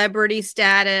celebrity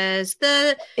status,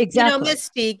 the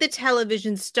mystique, the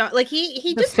television star. Like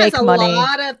he just has a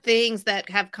lot of things that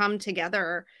have come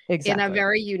together in a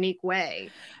very unique way.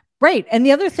 Right. And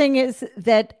the other thing is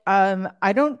that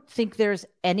I don't think there's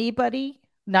anybody,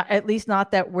 at least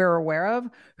not that we're aware of,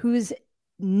 who's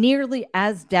nearly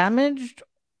as damaged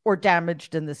or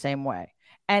damaged in the same way.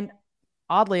 And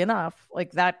oddly enough,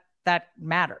 like that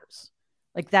matters.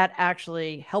 Like that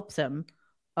actually helps him.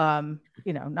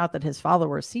 Not that his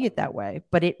followers see it that way,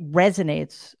 but it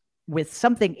resonates with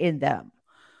something in them.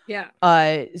 Yeah.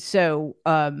 So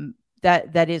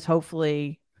that is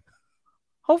hopefully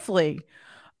something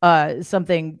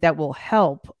that will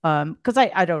help. Because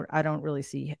I don't really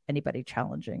see anybody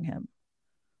challenging him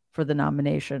for the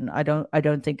nomination.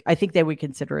 I think they would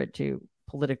consider it too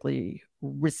politically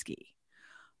risky.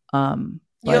 You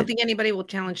don't think anybody will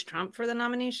challenge Trump for the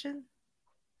nomination?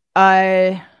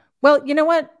 Well, you know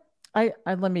what? I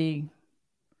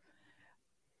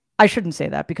shouldn't say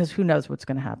that, because who knows what's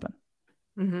going to happen.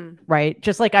 Mm-hmm. Right.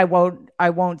 Just like I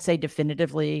won't say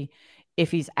definitively if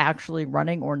he's actually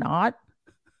running or not.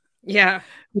 Yeah.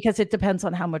 Because it depends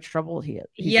on how much trouble he's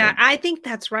in. In. I think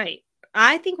that's right.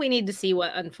 I think we need to see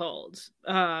what unfolds.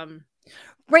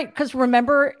 Right. Because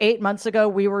remember, 8 months ago,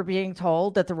 we were being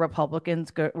told that the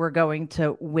Republicans were going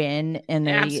to win in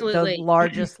the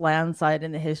largest landslide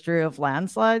in the history of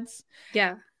landslides.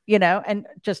 Yeah. And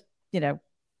just,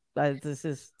 this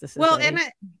is. Well,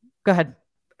 go ahead.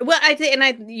 Well, I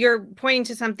think, you're pointing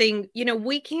to something, you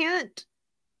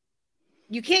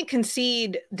can't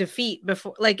concede defeat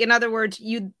before, like, in other words,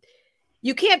 you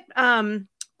can't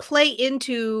play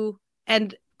into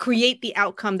and create the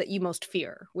outcome that you most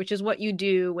fear, which is what you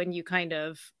do when you kind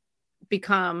of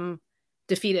become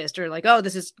defeatist, or like, oh,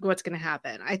 this is what's going to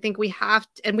happen. I think we have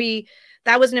to, and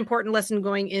that was an important lesson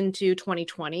going into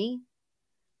 2020,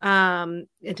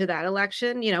 into that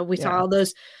election. We saw all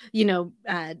those,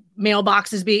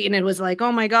 mailboxes being, and it was like,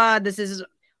 oh my God, this is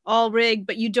all rigged.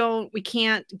 But we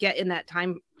can't get in that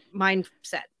time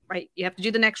mindset, right? You have to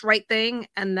do the next right thing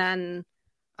and then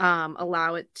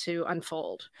allow it to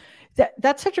unfold.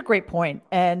 That's such a great point.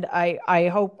 And I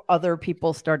hope other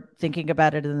people start thinking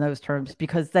about it in those terms,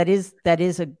 because that is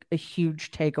a huge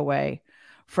takeaway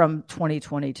from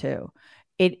 2022.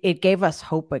 It gave us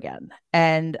hope again.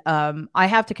 And I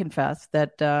have to confess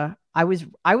that I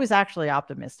was actually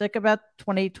optimistic about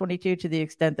 2022, to the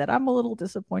extent that I'm a little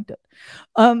disappointed.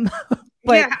 But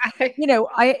yeah.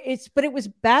 But it was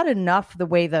bad enough the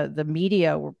way the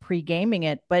media were pre-gaming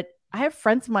it. But I have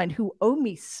friends of mine who owe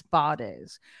me spa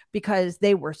days, because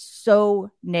they were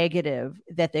so negative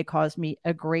that they caused me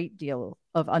a great deal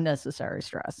of unnecessary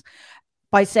stress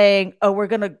by saying, oh, we're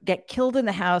going to get killed in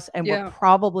the House, and we're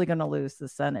probably going to lose the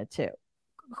Senate too.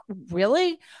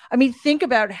 Really? I mean, think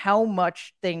about how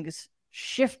much things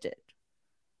shifted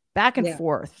back and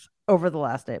forth over the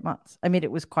last 8 months. I mean,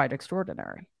 it was quite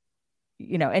extraordinary,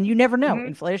 and you never know. Mm-hmm.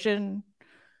 Inflation,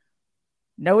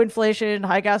 no inflation,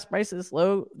 high gas prices,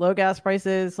 low gas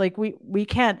prices. Like we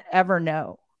can't ever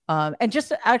know. And just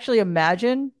to actually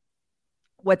imagine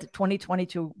what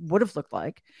 2022 would have looked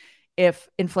like if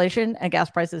inflation and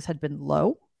gas prices had been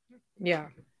low. Yeah.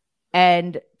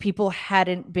 and people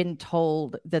hadn't been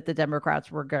told that the Democrats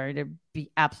were going to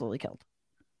be absolutely killed.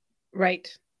 Right.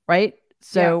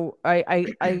 So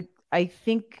I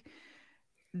think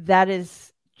that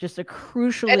is just a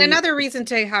crucially. And another reason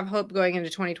to have hope going into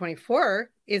 2024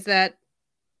 is that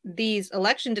these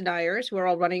election deniers who are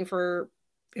all running for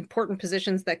important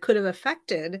positions that could have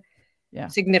affected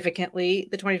significantly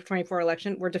the 2024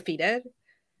 election were defeated.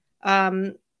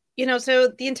 So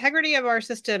the integrity of our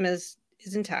system is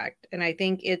intact. And I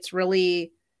think it's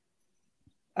really,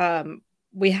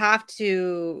 we have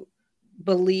to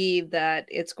believe that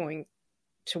it's going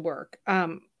to work.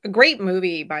 A great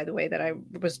movie, by the way, that I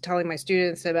was telling my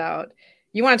students about,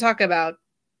 you want to talk about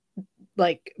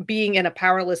like being in a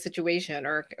powerless situation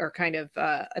or kind of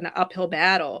an uphill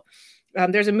battle.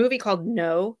 There's a movie called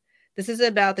No. This is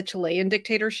about the Chilean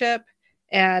dictatorship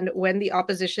and when the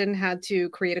opposition had to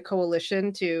create a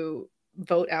coalition to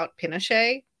vote out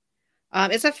Pinochet.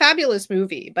 It's a fabulous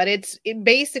movie, but it's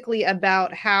basically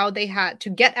about how they had to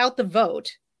get out the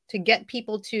vote to get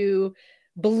people to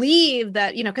believe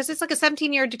that, because it's like a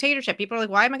 17-year dictatorship. People are like,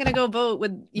 why am I going to go vote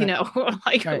with,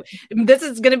 this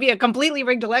is going to be a completely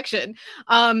rigged election.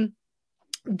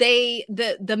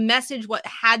 The message, what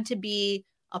had to be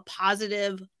a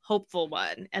positive, hopeful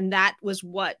one. And that was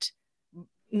what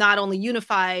not only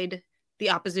unified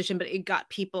the opposition, but it got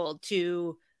people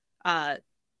to,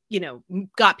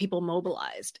 got people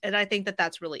mobilized. And I think that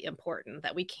that's really important,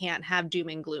 that we can't have doom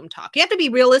and gloom talk. You have to be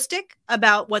realistic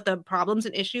about what the problems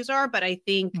and issues are. But I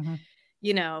think,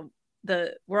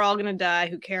 we're all going to die,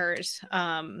 who cares,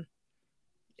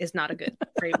 is not a good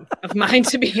frame of mind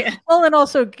to be in. Well, it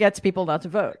also gets people not to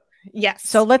vote. Yes.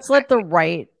 So let's let the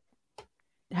right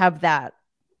have that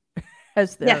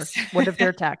as one of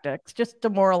their tactics, just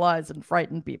demoralize and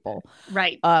frighten people.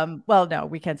 Right. Well, no,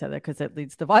 we can't say that because it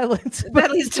leads to violence.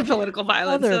 That leads to political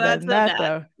violence. Other than that,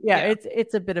 though,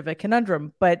 it's a bit of a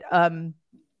conundrum. But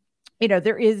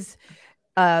there is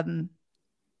a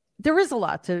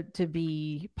lot to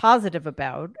be positive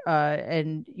about,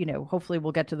 and hopefully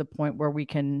we'll get to the point where we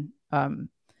can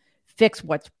fix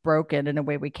what's broken in a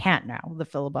way we can't now, the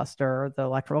filibuster, the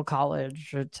electoral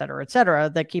college, et cetera,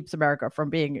 that keeps America from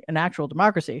being an actual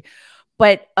democracy.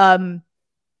 But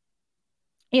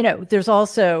there's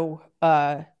also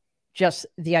just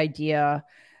the idea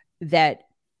that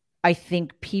I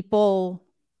think people,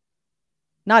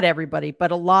 not everybody,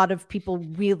 but a lot of people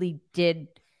really did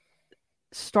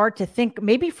start to think,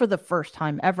 maybe for the first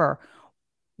time ever,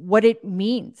 what it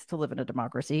means to live in a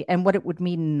democracy and what it would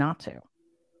mean not to.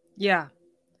 Yeah.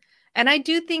 And I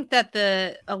do think that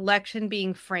the election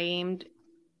being framed,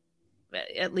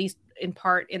 at least in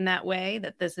part in that way,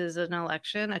 that this is an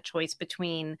election, a choice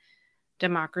between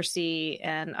democracy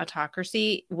and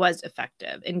autocracy, was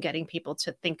effective in getting people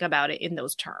to think about it in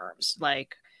those terms,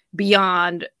 like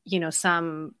beyond,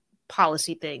 some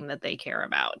policy thing that they care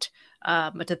about,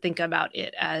 but to think about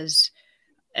it as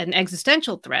an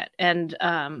existential threat. And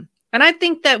I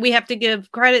think that we have to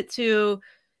give credit to,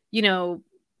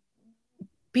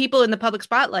 people in the public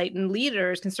spotlight and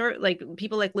leaders, like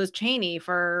people like Liz Cheney,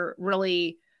 for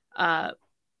really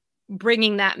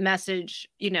bringing that message,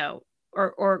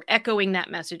 or echoing that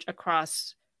message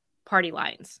across party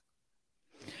lines.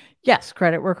 Yes,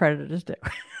 credit where credit is due.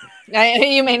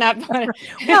 You may not.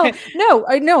 Well,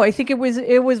 no, I think it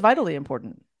was vitally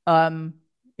important.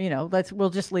 We'll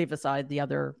just leave aside the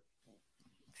other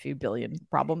few billion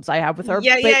problems I have with her.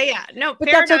 Yeah. No, but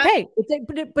that's enough. Okay.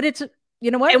 But it's. You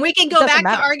know what? And we can go back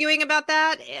to arguing about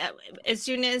that as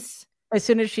soon as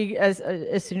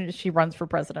she runs for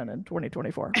president in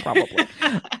 2024, probably.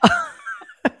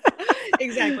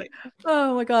 Exactly.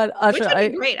 Oh my God, Asha, which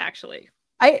would be great, actually.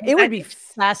 It would be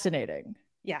fascinating.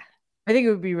 Yeah, I think it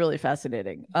would be really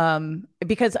fascinating.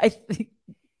 Because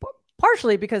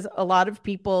partially because a lot of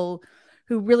people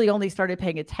who really only started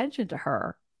paying attention to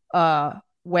her,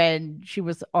 when she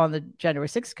was on the January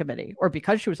 6th committee, or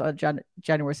because she was on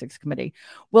January 6th committee,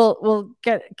 we'll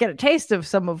get a taste of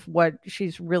some of what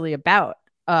she's really about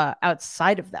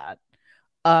outside of that.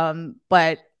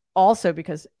 But also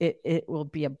because it will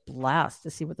be a blast to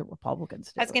see what the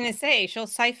Republicans do. I was going to say, she'll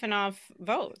siphon off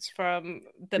votes from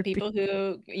the people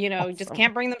who, just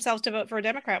can't bring themselves to vote for a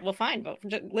Democrat. Well, fine, vote for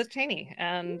Liz Cheney.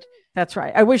 And that's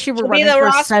right. I wish she were running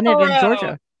for Senate in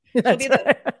Georgia. She'll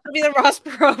be the Ross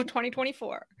Perot of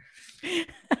 2024.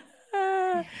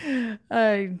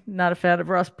 I'm not a fan of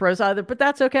Ross Perot either, but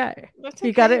that's okay.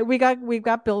 You got it. We've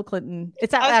got Bill Clinton.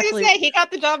 It's actually he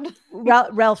got the job.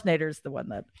 Ralph Nader's the one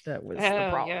that was the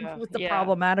problem. Yeah, was the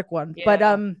problematic one. Yeah. But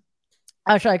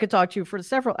Asha, I could talk to you for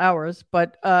several hours,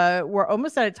 but we're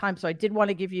almost out of time. So I did want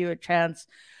to give you a chance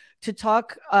to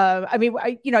talk. I mean,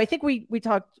 I think we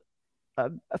talked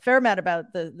a fair amount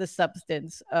about the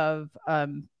substance of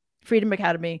Freedom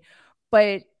Academy,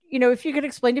 but if you could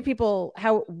explain to people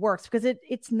how it works, because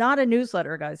it's not a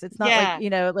newsletter, guys. It's not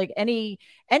like, like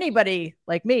anybody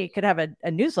like me could have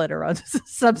a newsletter on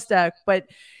Substack, but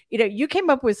you came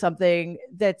up with something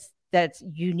that's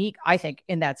unique, I think,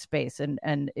 in that space,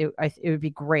 and it would be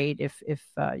great if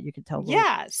you could tell.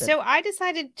 So I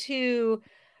decided to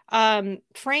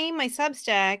frame my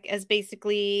Substack as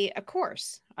basically a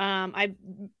course. I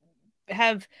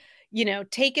have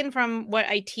taken from what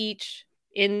I teach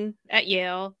at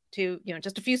Yale to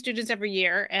just a few students every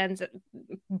year, and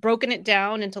broken it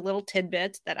down into little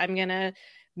tidbits that I'm gonna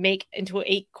make into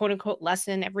a quote unquote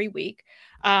lesson every week,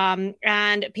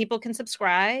 and people can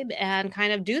subscribe and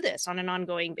kind of do this on an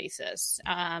ongoing basis,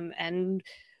 and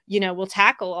we'll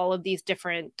tackle all of these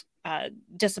different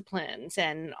disciplines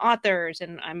and authors,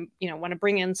 and I'm want to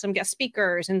bring in some guest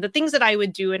speakers and the things that I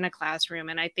would do in a classroom.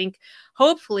 And I think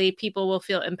hopefully people will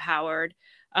feel empowered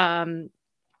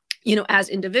as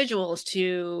individuals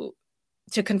to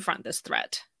confront this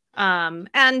threat.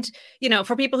 And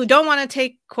for people who don't want to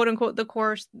take quote unquote the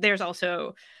course, there's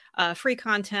also free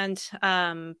content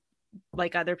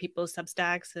like other people's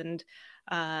Substacks, and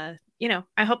I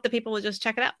hope that people will just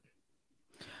check it out.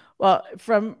 Well,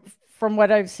 from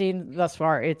what I've seen thus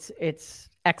far, it's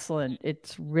excellent.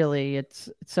 It's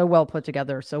so well put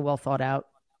together, so well thought out.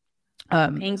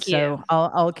 Thank you. So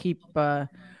I'll keep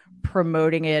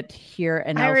promoting it here,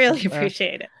 and I really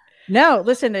appreciate it. No,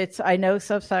 listen, I know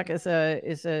Substack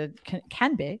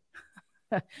can be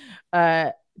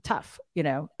tough,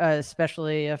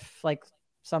 especially if, like,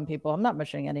 some people, I'm not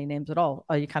mentioning any names at all,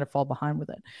 you kind of fall behind with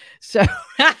it. So,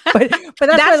 but that's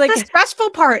the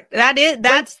stressful part.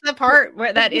 That's the part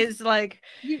where that is like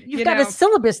you've got a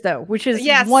syllabus though, which is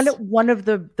one of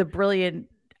the brilliant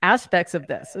aspects of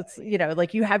this. It's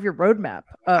like you have your roadmap.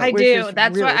 I do.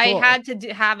 That's really why cool. I had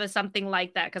to have something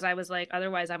like that, because I was like,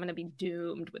 otherwise I'm going to be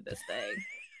doomed with this thing.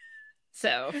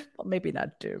 So well, maybe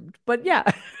not doomed, but yeah,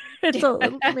 it's a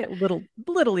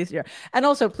little easier. And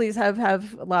also, please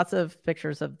have lots of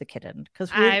pictures of the kitten, because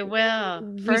I will.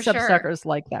 We Substackers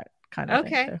like that kind of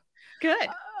thing. Okay, good.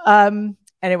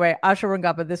 Anyway, Asha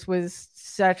Rangappa, this was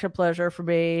such a pleasure for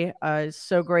me.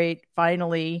 So great,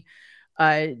 finally,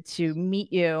 to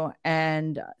meet you,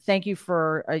 and thank you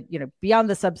for beyond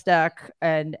the Substack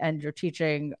and your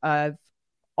teaching,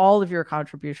 all of your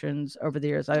contributions over the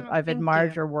years. I've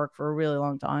admired your work for a really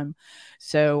long time.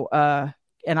 So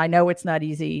and I know it's not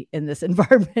easy in this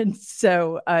environment.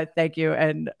 So thank you,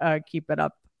 and keep it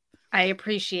up. I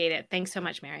appreciate it. Thanks so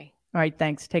much, Mary. All right,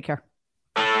 thanks. Take care.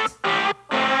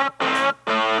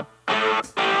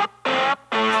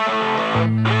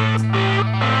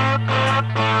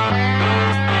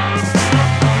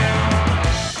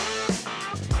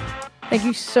 Thank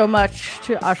you so much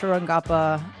to Asha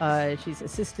Rangappa. She's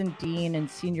Assistant Dean and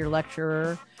Senior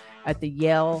Lecturer at the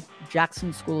Yale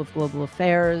Jackson School of Global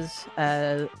Affairs,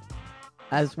 as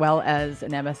well as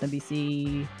an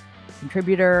MSNBC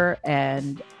contributor,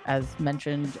 and, as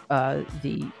mentioned,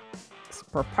 the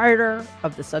proprietor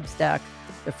of the Substack,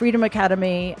 the Freedom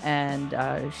Academy, and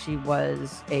she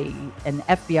was an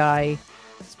FBI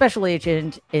special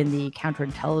agent in the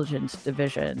counterintelligence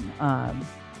division,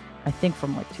 I think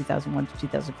from like 2001 to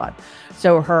 2005.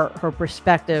 So her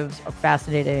perspectives are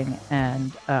fascinating,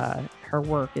 and her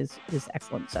work is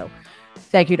excellent. So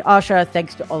thank you to Asha.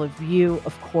 Thanks to all of you,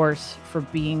 of course, for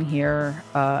being here.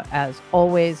 As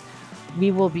always, we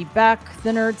will be back,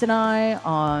 the Nerds and I,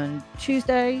 on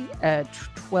Tuesday at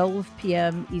 12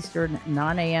 p.m. Eastern,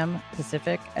 9 a.m.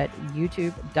 Pacific at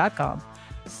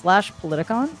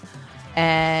youtube.com/Politicon.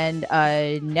 And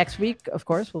next week, of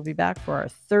course, we'll be back for our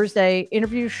Thursday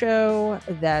interview show.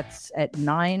 That's at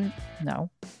 9. No.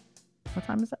 What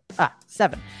time is that?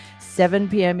 7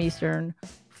 p.m. Eastern,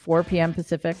 4 p.m.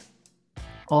 Pacific.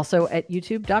 Also at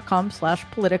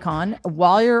youtube.com/Politicon.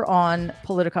 While you're on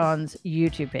Politicon's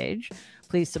YouTube page,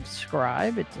 please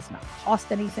subscribe. It does not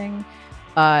cost anything.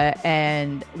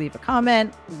 And leave a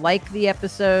comment, like the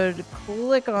episode,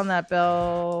 click on that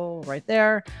bell right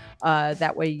there.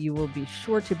 That way you will be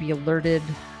sure to be alerted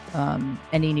when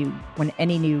any new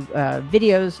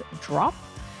videos drop.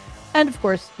 And of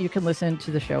course, you can listen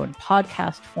to the show in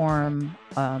podcast form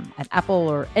at Apple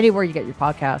or anywhere you get your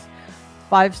podcast.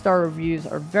 5-star reviews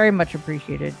are very much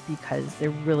appreciated, because they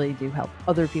really do help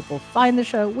other people find the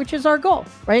show, which is our goal,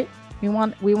 right? We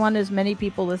want as many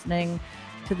people listening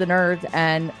to the Nerds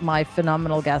and my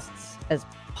phenomenal guests as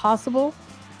possible.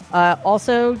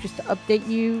 Also, just to update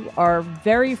you, our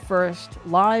very first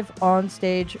live on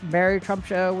stage Mary Trump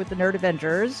show with the Nerd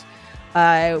Avengers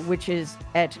which is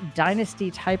at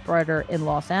Dynasty Typewriter in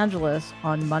Los Angeles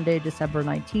on Monday, December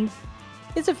 19th,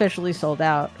 is officially sold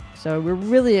out. So we're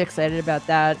really excited about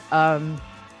that,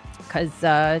 because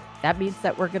that means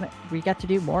that we get to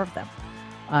do more of them.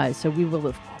 So we will,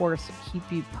 of course, keep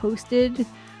you posted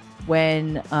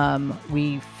when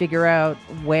we figure out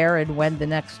where and when the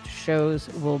next shows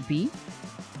will be.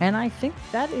 And I think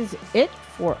that is it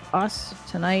for us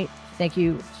tonight. Thank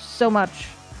you so much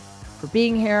for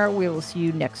being here. We will see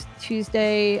you next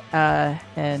Tuesday.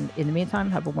 And in the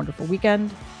meantime, have a wonderful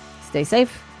weekend. Stay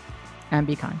safe and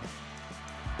be kind.